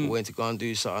day, went to go and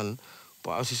do something,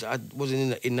 but I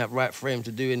wasn't in that right frame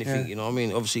to do anything. You know what I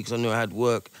mean? Obviously, because I knew I had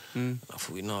work. I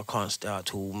thought, I can't stay out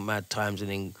till mad times and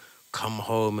then come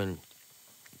home and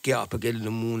get up again in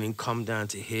the morning, come down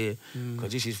to here,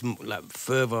 because this is like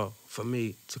further for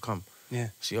me to come. Yeah.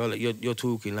 So you're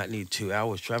talking like need 2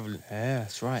 hours travelling. Yeah,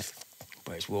 that's right.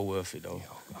 But it's well worth it though.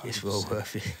 It's well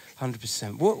worth it.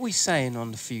 100%. What are we saying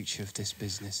on the future of this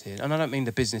business here? And I don't mean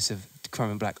the business of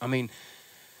Chrome&Black. I mean,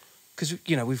 because,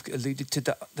 we've alluded to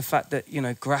the fact that,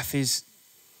 graph is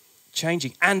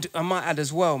changing. And I might add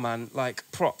as well, man, like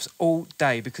props all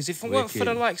day. Because if it weren't for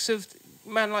the likes of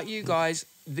man like you guys,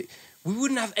 we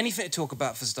wouldn't have anything to talk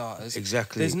about for starters.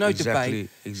 Exactly. There's no debate.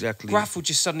 Exactly. Graph will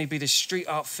just suddenly be the street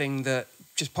art thing that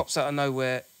just pops out of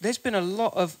nowhere. There's been a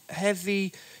lot of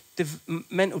heavy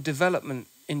mental development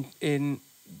in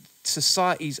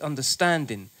society's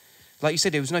understanding. Like you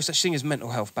said, there was no such thing as mental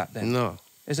health back then. No.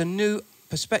 There's a new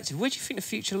perspective. Where do you think the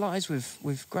future lies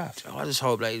with graph? I just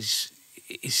hope that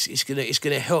it's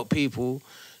gonna help people.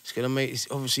 It's gonna make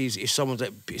obviously if someone's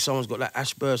got like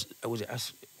Asperger's, was it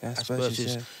Yeah,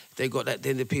 Asperger's. They got that.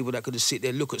 Then the people that could just sit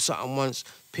there, look at something once,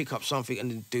 pick up something,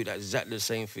 and then do that exactly the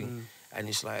same thing. And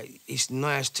it's like, it's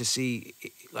nice to see,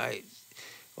 like,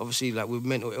 obviously, like with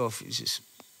mental health, it's just,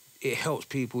 it helps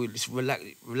people. It just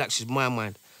relaxes my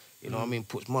mind. You know what I mean?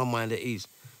 Puts my mind at ease.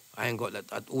 I ain't got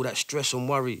that all that stress and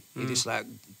worry. It just like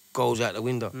goes out the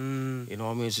window. You know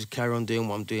what I mean? It's just carry on doing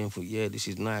what I'm doing. For this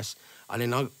is nice. And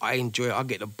then I enjoy it. I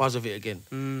get the buzz of it again.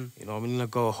 You know what I mean? I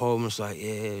go home and it's like,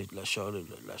 let's show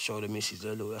the missus,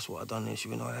 look, that's what I done. And she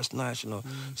went, oh, that's nice. You know,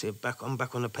 so I'm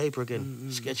back on the paper again,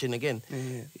 sketching again.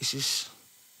 It's just,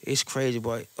 it's crazy,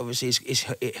 but obviously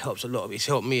it helps a lot. It's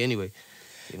helped me anyway.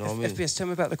 You know what I mean? FBS, tell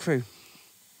me about the crew.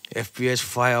 FBS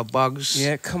Firebugs.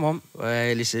 Yeah, come on.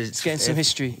 Listen, let's get in some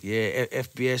history. Yeah,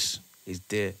 FBS is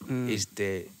there. Is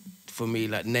there for me,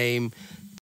 like name,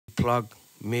 plug,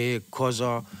 me,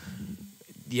 Koza.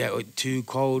 Yeah, Too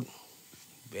Cold.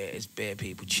 It's bare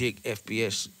people. Chick,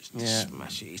 FBS.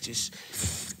 Smash it. It's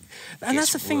just. And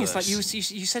that's the thing. It's like you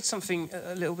said something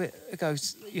a little bit ago.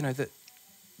 You know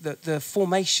that the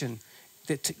formation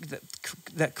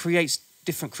that creates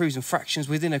different crews and fractions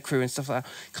within a crew and stuff like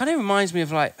that kind of reminds me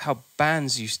of like how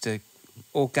bands used to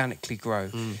organically grow.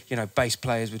 You know, bass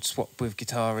players would swap with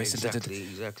guitarists.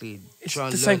 Exactly. It's try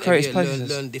and the same creative process.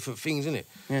 learn different things, isn't it?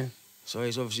 Yeah. So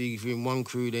it's obviously if you're in one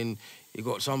crew, then you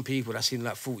got some people that's in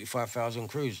like 45,000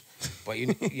 crews, but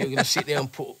you're gonna sit there and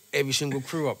put every single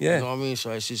crew up. Yeah. You know what I mean?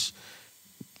 So it's just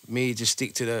me to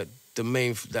stick to the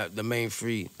main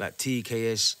three, like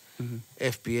TKS,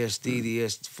 FBS,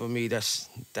 DDS. For me, they're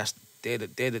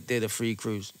the three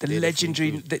crews.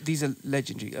 Legendary. These are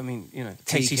legendary. I mean, you know,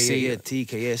 KTC.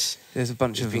 TKS. There's a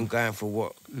bunch of been going for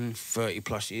what 30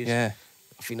 plus years. Yeah.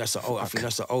 I think that's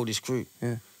the oldest crew.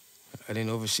 Yeah. And then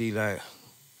obviously like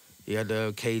you had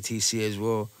the KTC as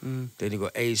well. Then you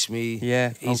got Ace Me.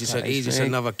 Yeah. He's just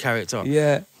another character.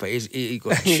 Yeah. But he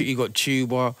got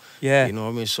Tuba. Yeah. You know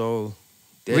what I mean? So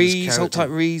Rees, hold tight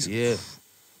Rees. Yeah.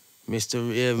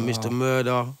 Mr.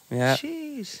 Murder. Yeah.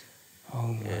 Jeez.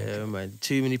 Oh my. Yeah, man.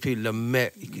 Too many people have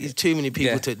met. Too many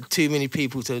people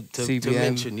to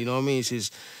mention. You know what I mean? It's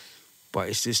just, but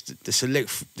it's just the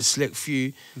select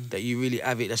few that you really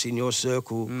have it. That's in your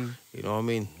circle. You know what I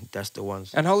mean? That's the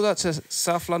ones. And hold up to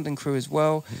South London crew as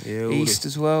well. Yeah, East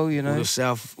as well. You know,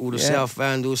 all the South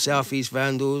Vandals, South East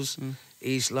Vandals,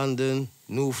 East London,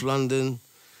 North London,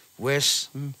 West.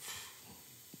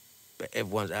 But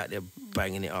everyone's out there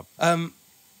banging it up.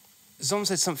 Zom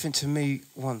said something to me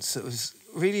once that was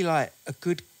really like a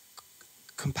good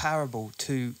comparable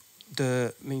to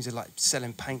the means of like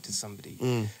selling paint to somebody.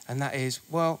 And that is,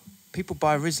 well, people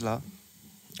buy Rizzler.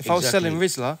 If I was selling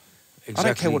Rizzler, I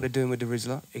don't care what they're doing with the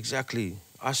Rizzler. Exactly.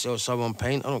 I sell someone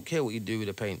paint. I don't care what you do with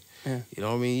the paint. Yeah. You know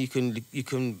what I mean? You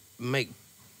can make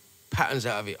patterns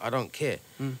out of it. I don't care.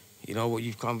 You know what?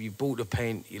 You've bought the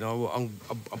paint. You know, I'm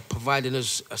providing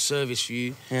us a service for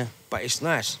you. Yeah. But it's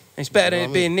nice. It's better than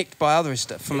it being nicked by other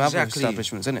other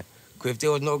establishments, isn't it? Because if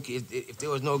there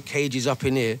was no cages up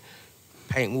in here,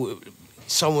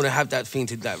 someone would have that thing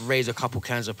to raise a couple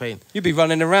cans of paint. You'd be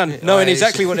running around knowing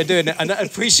exactly what they're doing and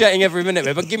appreciating every minute of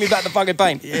it. But give me back the fucking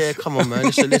paint. Yeah, come on, man.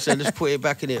 Listen, let's put it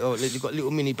back in it. Oh, you've got a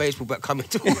little mini baseball bat coming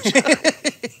towards you.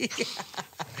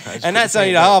 And that's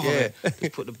only the half of it.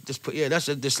 That's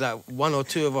just like one or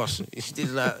two of us. It's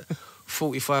just like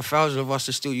 45,000 of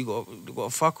us. Still, you got to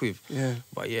fuck with. Yeah.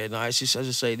 But yeah, no, it's just as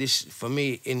I say. This for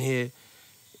me in here,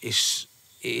 it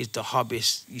is the hub.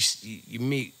 You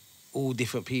meet all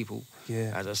different people.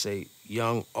 Yeah. As I say,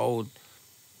 young, old.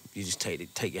 You just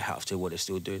take your hat off to what they're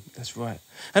still doing. That's right.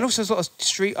 And also there's a lot of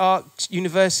street art,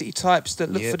 university types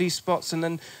that look for these spots, and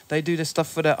then they do their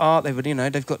stuff for their art. They've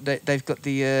got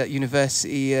the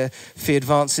university fee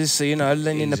advances, so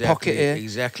lending in the pocket here.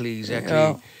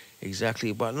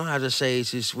 Exactly. But no, as I say,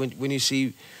 it's just when you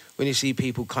see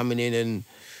people coming in, and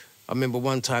I remember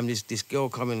one time this girl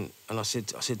coming, and I said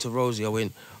to Rosie, I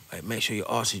went, hey, make sure you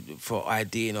ask for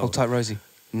ID. Hold tight, Rosie.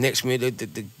 Next minute,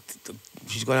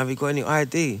 she's going, have you got any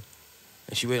ID?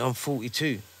 And she went, I'm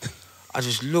 42. I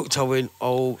just looked, I went,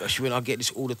 oh, she went, I get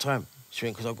this all the time. She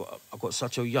went, because I've got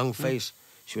such a young face.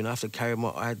 She went, I have to carry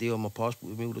my ID or my passport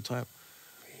with me all the time.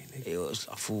 Really? I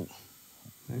thought,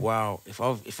 wow, if I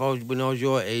was when I was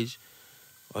your age,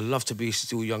 I'd love to be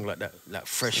still young like that, like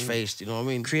fresh-faced, you know what I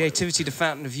mean? Creativity, the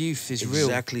fountain of youth is real.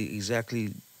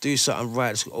 Exactly. Do something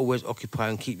right, it's always occupy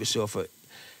and keep yourself at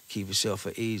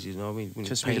ease, you know what I mean?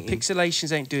 Trust me, the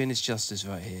pixelations ain't doing this justice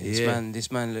right here. This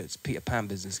man looks Peter Pan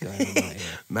business going on right here.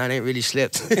 Man ain't really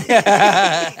slept. But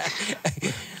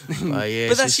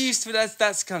that's used to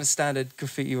that's kind of standard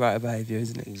graffiti writer behaviour,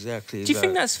 isn't it? Exactly. Do you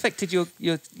think that's affected your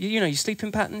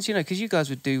sleeping patterns? Because you guys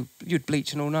you'd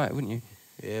bleach all night, wouldn't you?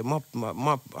 Yeah,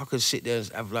 I could sit there and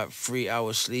have like 3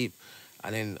 hours sleep,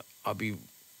 and then I'll be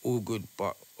all good.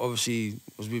 But obviously, I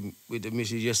was with the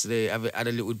missus yesterday. Had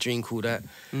a little drink, all that,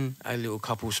 had a little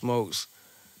couple smokes.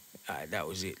 That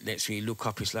was it. Next thing you look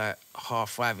up, it's like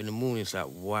 5:30 in the morning. It's like,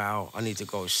 wow, I need to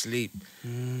go to sleep.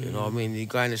 You know what I mean? You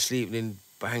go to sleep, then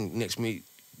bang, next minute,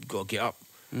 you got to get up.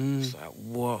 It's like,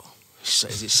 what?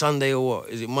 Is it Sunday or what?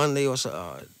 Is it Monday or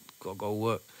something? Got to go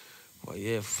work. But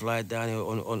yeah, fly down here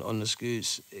on the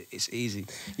scoots. It's easy.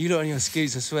 You lot on your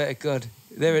scoots, I swear to God,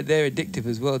 they're addictive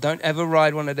as well. Don't ever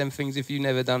ride one of them things if you've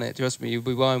never done it. Trust me, you'll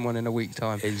be buying one in a week's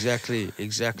time.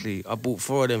 Exactly. I bought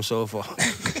 4 of them so far.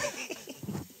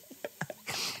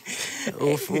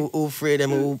 all 3 of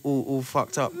them are all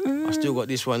fucked up. I still got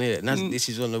this one here, and this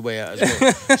is on the way out as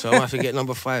well. So I might have to get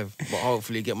number 5, but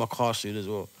hopefully get my car soon as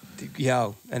well.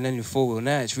 Yo, and then your 4-wheel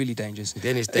now, it's really dangerous.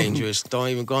 Then it's dangerous. Don't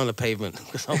even go on the pavement,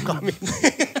 because I'm coming.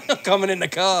 I'm coming in the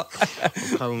car.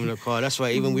 I'm coming in the car. That's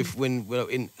why even when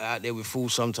we're out there with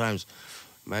fools sometimes,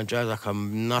 man drives like a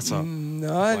nutter.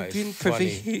 No, I've been privy.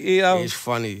 It's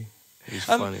funny. It's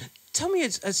funny. Tell me,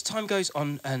 as time goes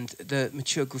on and the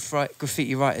mature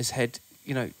graffiti writer's head,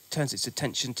 turns its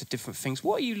attention to different things,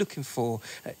 what are you looking for?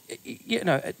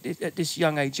 At this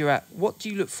young age you're at, what do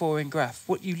you look for in graph?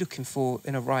 What are you looking for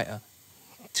in a writer?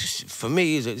 For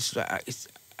me, it's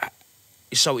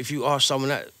so if you ask someone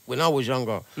that, when I was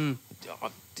younger,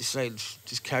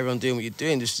 just carry on doing what you're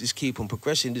doing, just keep on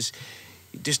progressing,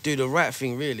 just do the right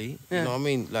thing, really. Yeah. You know what I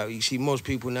mean? Like, you see most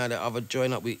people now that either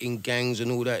join up in gangs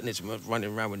and all that, and it's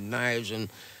running around with knives, and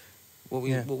what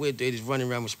we're doing is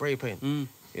running around with spray paint.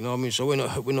 You know what I mean? So we're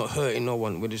not hurting no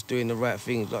one. We're just doing the right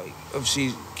things. Like, obviously,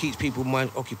 it keeps people's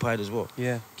mind occupied as well.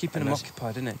 Yeah, keeping them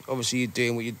occupied, isn't it? Obviously, you're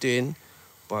doing what you're doing,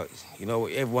 but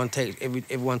everyone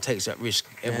takes that risk.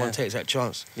 Everyone takes that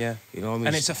chance. Yeah. You know what I mean?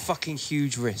 And it's a fucking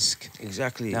huge risk.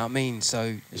 Exactly. You know what I mean?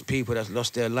 So there's people that's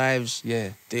lost their lives. Yeah.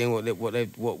 Doing what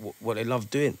they love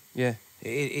doing. Yeah. It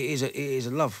is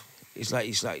a love. It's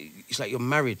like you're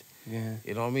married. Yeah.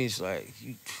 You know what I mean? It's like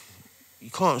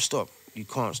you can't stop. You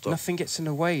can't stop. Nothing gets in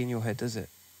the way in your head, does it?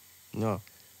 No.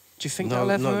 Do you think that'll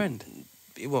ever end?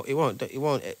 It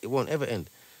won't ever end.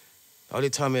 The only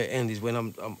time it'll end is when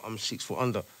I'm 6 foot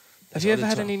under. Have you ever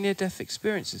had any near-death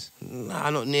experiences? Nah,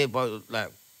 not near, but like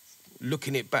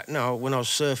looking it back now, when I was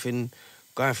surfing,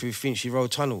 going through Finchley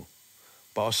Road Tunnel,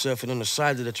 but I was surfing on the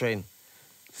side of the train.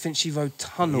 Finchley Road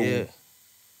Tunnel? Yeah.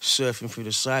 Surfing through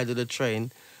the side of the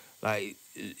train, like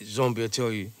Zombie will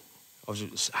tell you. I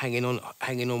was hanging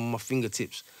on my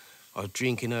fingertips. I was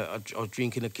drinking a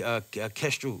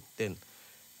Kestrel then,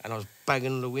 and I was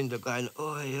banging on the window, going,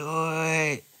 "Oi,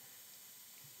 oi!"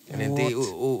 And then they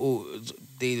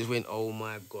just went, "Oh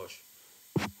my gosh!"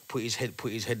 Put his head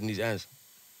in his hands.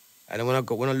 And then when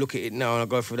I look at it now and I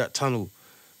go through that tunnel,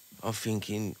 I'm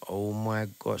thinking, "Oh my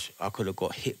gosh, I could have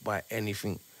got hit by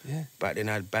anything." Yeah. Back then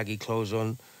I had baggy clothes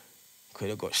on, could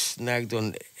have got snagged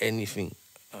on anything.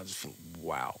 I just think,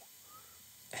 wow.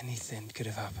 Anything could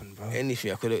have happened, bro.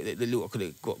 Anything. I could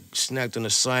have got snagged on a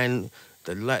sign,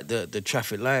 the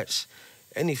traffic lights,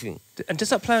 anything. And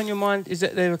does that play on your mind? Is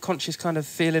there a conscious kind of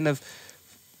feeling of,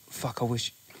 fuck, I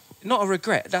wish... Not a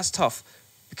regret, that's tough,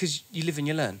 because you live and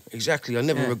you learn. Exactly, I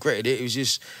never regretted it. It was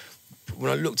just, when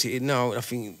I looked at it now, I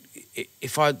think,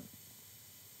 if I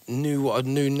knew what I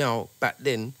knew now, back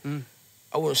then,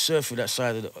 I wouldn't surf through that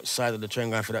side of the train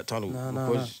going for that tunnel.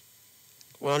 No.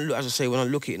 When I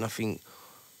look at it and I think,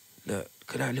 look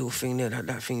at that little thing there,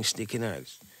 that thing sticking out.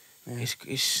 Yeah.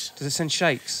 It's Does it send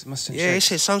shakes? It must send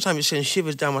shakes. Sometimes it sends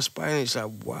shivers down my spine. It's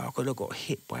like, wow, I could have got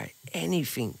hit by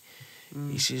anything.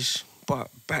 It's just, but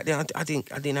back then I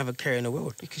didn't have a care in the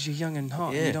world. Because you're young and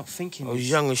hot, and you're not thinking. I was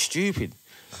young and stupid,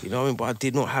 you know what I mean? But I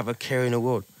did not have a care in the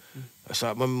world. It's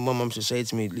like my mum used to say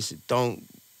to me, listen, don't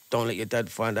let your dad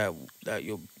find out that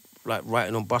you're like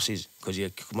writing on buses, because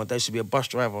my dad used to be a bus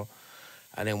driver,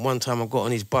 and then one time I got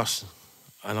on his bus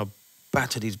and I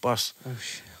battered his bus. Oh,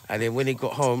 shit. And then when he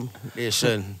got home,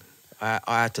 listen, I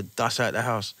had to dust out the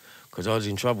house because I was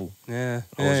in trouble. Yeah.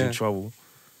 I was in trouble.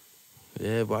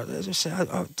 Yeah, but as I said,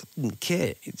 I didn't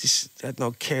care. I had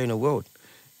no care in the world.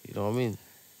 You know what I mean?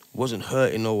 Wasn't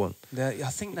hurting no one. I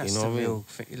think that's the real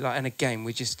thing. Like in a game,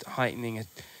 we're just heightening and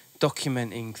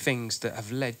documenting things that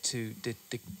have led to the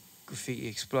graffiti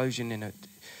explosion in it,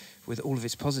 with all of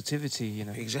its positivity, you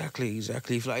know. Exactly.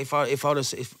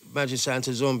 If imagine saying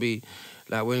to Zombie,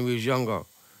 like when we was younger,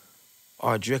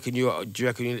 oh, do you reckon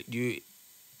you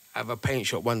have a paint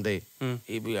shop one day?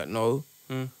 He'd be like, no.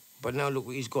 But now look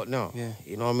what he's got now. Yeah.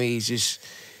 You know what I mean? He's just,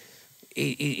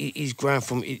 he's grown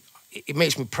from, it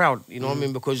makes me proud, you know what I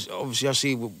mean? Because obviously I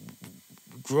see we're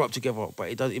grew up together, but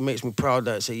it makes me proud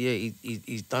that say, yeah,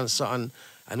 he's done something,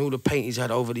 and all the paint he's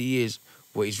had over the years,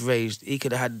 what he's raised, he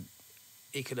could have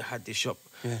had this shop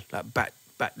like back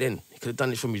then. He could have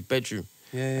done it from his bedroom.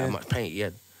 Yeah. How much paint he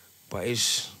had, but I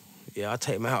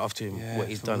take my hat off to him. Yeah, what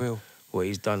he's for done. real. What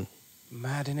he's done.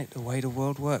 Mad, innit, the way the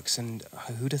world works, and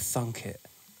who'd have thunk it?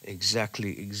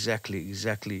 Exactly.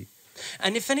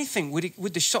 And if anything,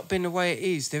 with the shop being the way it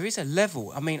is, there is a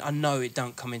level. I mean, I know it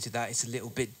don't come into that, it's a little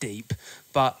bit deep,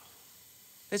 but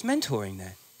there's mentoring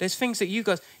there. There's things that you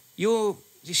guys, you're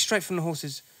straight from the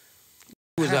horses.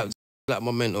 He was like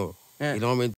my mentor. Yeah. You know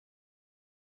what I mean?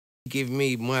 Give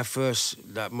me my first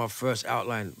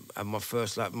outline and my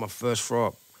first throw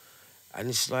up. And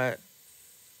it's like,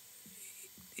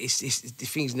 the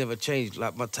things never changed.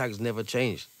 Like, my tags never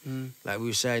changed. Like we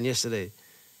were saying yesterday,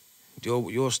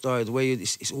 your style, the way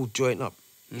it's all joint up.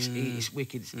 It's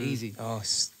wicked. It's easy. Oh,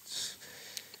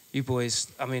 you boys.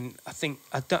 I mean,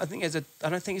 I don't think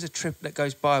there's a trip that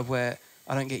goes by where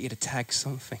I don't get you to tag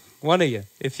something. One of you.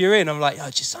 If you're in, I'm like, oh,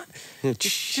 just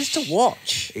to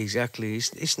watch. Exactly.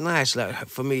 It's nice. Like,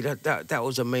 for me, that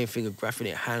was the main thing of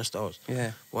graffiti, hand styles.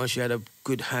 Yeah. Once you had a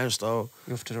good hand style,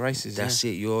 you're off to the races. That's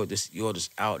it. You're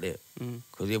just out there.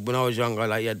 Because when I was younger,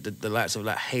 like, you had the likes of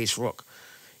like Hayes Rock.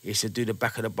 He used to do the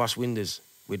back of the bus windows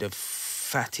with the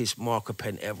fattest marker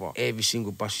pen ever. Every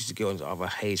single bus used to get on the other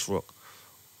Hayes Rock.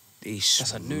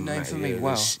 That's a new name for me.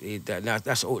 Wow.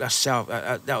 That's South.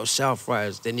 That was South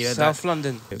Riders. Then you had South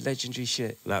London, legendary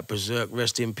shit. Like Berserk,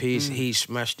 rest in peace. He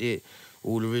smashed it.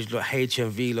 All the original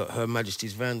HMV, like Her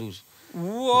Majesty's Vandals.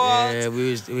 What? Yeah,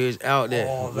 we was out there.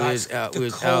 Oh, that's the out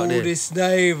there. coldest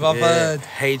name I've heard.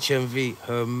 HMV,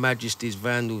 Her Majesty's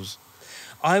Vandals.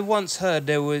 I once heard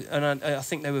there was, and I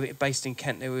think they were based in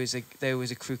Kent. There was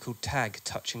a crew called Tag,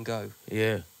 Touch and Go.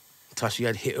 Yeah, you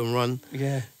had Hit and Run.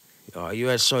 Yeah. You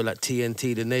had like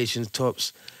TNT, The Nation's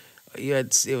Tops. There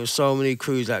was so many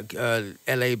crews like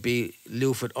LAB,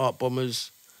 Lilford Art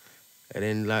Bombers, and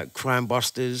then like Crime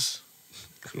Busters,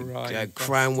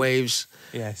 Crime Waves.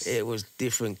 Yes. It was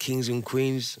different, Kings and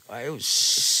Queens. It was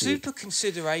super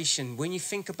consideration when you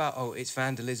think about, it's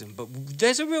vandalism, but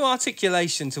there's a real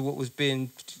articulation to what was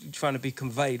trying to be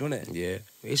conveyed, wasn't it? Yeah.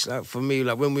 It's like, for me,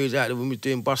 like when we was out there, when we was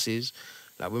doing buses,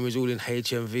 like when we was all in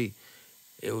HMV,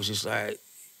 it was just like,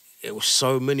 it was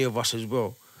so many of us as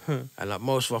well. And like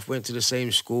most of us went to the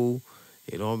same school,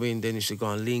 you know what I mean? Then used to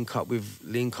go and link up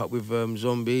with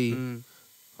Zombie.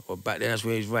 Or back then that's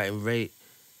when he was writing Rate.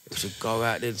 It was to go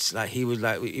out there, like he was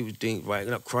doing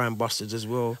writing up Crime Busters as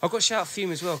well. I've got to shout out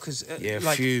Fume as well, because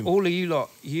like Fume. all of you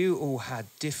lot, you all had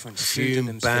different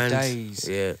pseudonyms for days.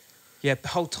 Yeah. Yeah,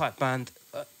 Hold Tight Band.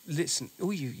 Listen, it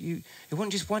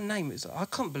wasn't just one name. I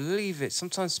can't believe it.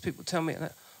 Sometimes people tell me,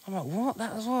 I'm like, what?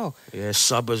 That as well? Yeah,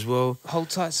 Sub as well. Hold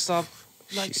Tight Sub.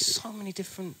 Like, so many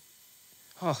different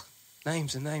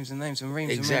names and reams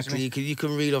exactly. and reams. You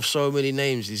can read off so many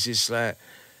names. It's just like,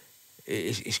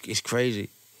 it's crazy.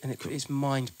 And it's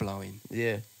mind-blowing.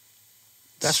 Yeah.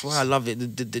 That's why I love it.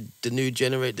 The new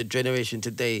generation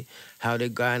today, how they're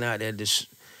going out there,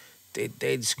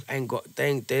 they just ain't got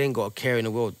a care in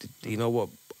the world. You know what?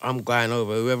 I'm going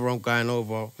over. Whoever I'm going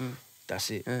over,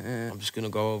 that's it. I'm just going to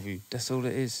go over you. That's all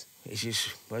it is. It's just,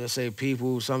 like I say,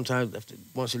 people sometimes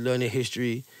once you learn their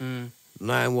history,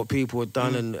 knowing what people have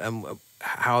done and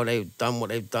how they've done what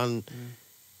they've done,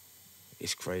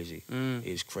 it's crazy.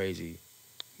 It's crazy.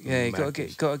 Yeah, you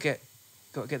gotta get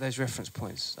those reference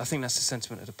points. I think that's the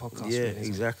sentiment of the podcast. Yeah, really,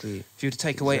 exactly. If you were to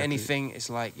take away anything,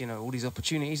 it's like, all these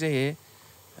opportunities are here,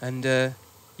 and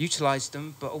utilise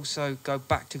them, but also go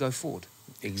forward.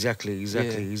 Exactly.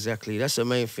 That's the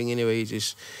main thing anyway.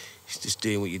 It's just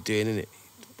doing what you're doing, innit?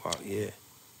 But yeah.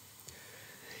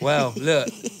 Well, look,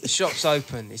 the shop's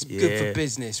open. It's good for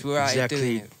business. We're out here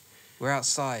doing it. We're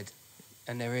outside,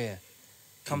 and they're here.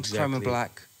 Come to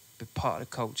Chrome&Black. Be part of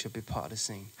the culture, be part of the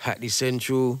scene. Hackney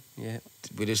Central. Yeah.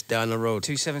 We're just down the road.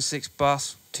 276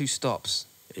 bus, 2 stops.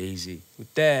 Easy. We're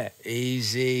there.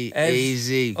 Easy.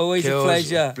 Always Kills. a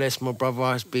pleasure. Bless my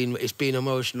brother. It's been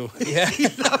emotional. Yeah.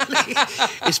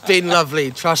 It's been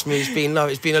lovely. Trust me, it's been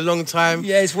lovely. It's been a long time.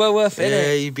 Yeah, it's well worth it.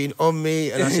 Yeah, you've been on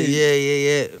me, and I said,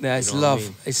 yeah. No, it's love. I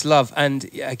mean? It's love. And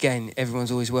again,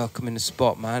 everyone's always welcome in the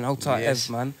spot, man. Hold tight, Ev,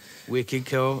 man. Wicked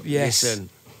Kill. Yes. Listen,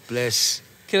 bless.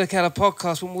 Killer Keller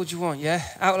podcast, what more do you want, yeah?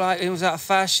 It was out of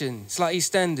fashion. It's like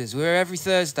EastEnders. We're every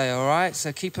Thursday, all right?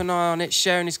 So keep an eye on it.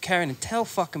 Sharing is caring. And tell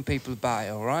fucking people about it,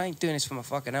 all right? Doing this for my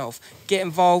fucking health. Get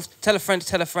involved. Tell a friend to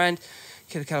tell a friend.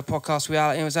 Killer Keller podcast,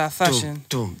 reality was out of fashion.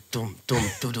 Dum.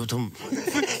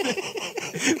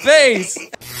 Peace.